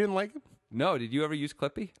 Clippy. You didn't like it? No. Did you ever use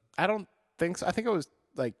Clippy? I don't think so. I think I was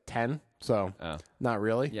like 10. So, not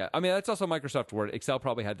really. Yeah. I mean, that's also Microsoft Word. Excel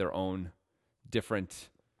probably had their own different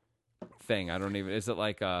thing. I don't even. Is it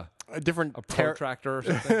like a different protractor or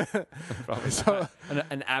something? Probably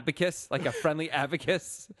an abacus, like a friendly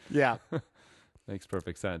abacus. Yeah. Makes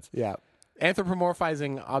perfect sense. Yeah.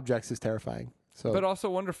 Anthropomorphizing objects is terrifying. So, but also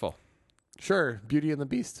wonderful. Sure. Beauty and the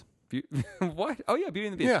Beast. What? Oh, yeah, Beauty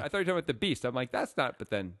and the Beast. Yeah. I thought you were talking about the Beast. I'm like, that's not. But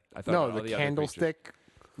then I thought No, about all the other candlestick.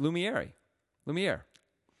 Lumiere.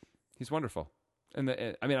 He's wonderful. And I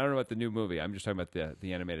mean, I don't know about the new movie. I'm just talking about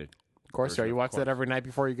the animated. Of course, you watch that every night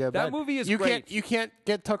before you go to bed. That movie is great. great. You can't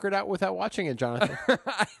get tuckered out without watching it, Jonathan.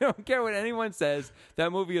 I don't care what anyone says.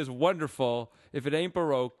 That movie is wonderful. If it ain't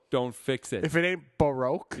Baroque, don't fix it. If it ain't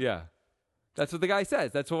Baroque. Yeah. That's what the guy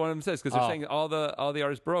says. That's what one of them says because they're saying all the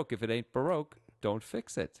art is Baroque. If it ain't Baroque, don't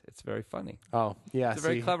fix it. It's very funny. Oh, yeah. It's a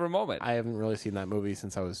very clever moment. I haven't really seen that movie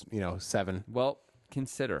since I was, 7. Well,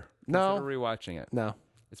 consider rewatching it. No.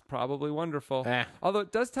 It's probably wonderful. Although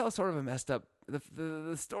it does tell sort of a messed up.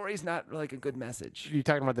 The story's not like a good message. Are you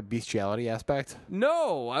talking about the bestiality aspect?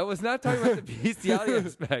 No, I was not talking about the bestiality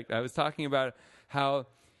aspect. I was talking about how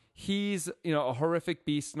he's, a horrific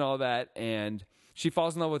beast and all that, and she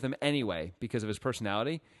falls in love with him anyway because of his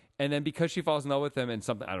personality. And then because she falls in love with him and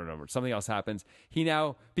something else happens, he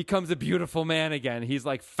now becomes a beautiful man again. He's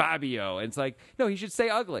like Fabio. And it's like, no, he should stay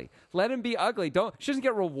ugly. Let him be ugly. She doesn't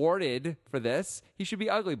get rewarded for this. He should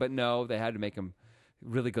be ugly. But no, they had to make him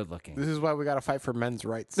really good looking. This is why we got to fight for men's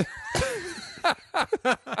rights.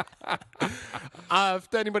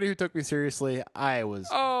 To anybody who took me seriously, I was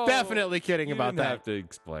definitely kidding about that. You didn't have to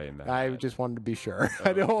explain that. I just wanted to be sure.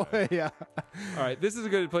 I don't. Yeah. All right. This is a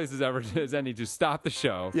good place as any to stop the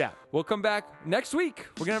show. Yeah. We'll come back next week.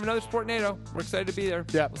 We're going to have another Sport NATO. We're excited to be there.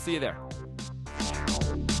 Yeah. We'll see you there.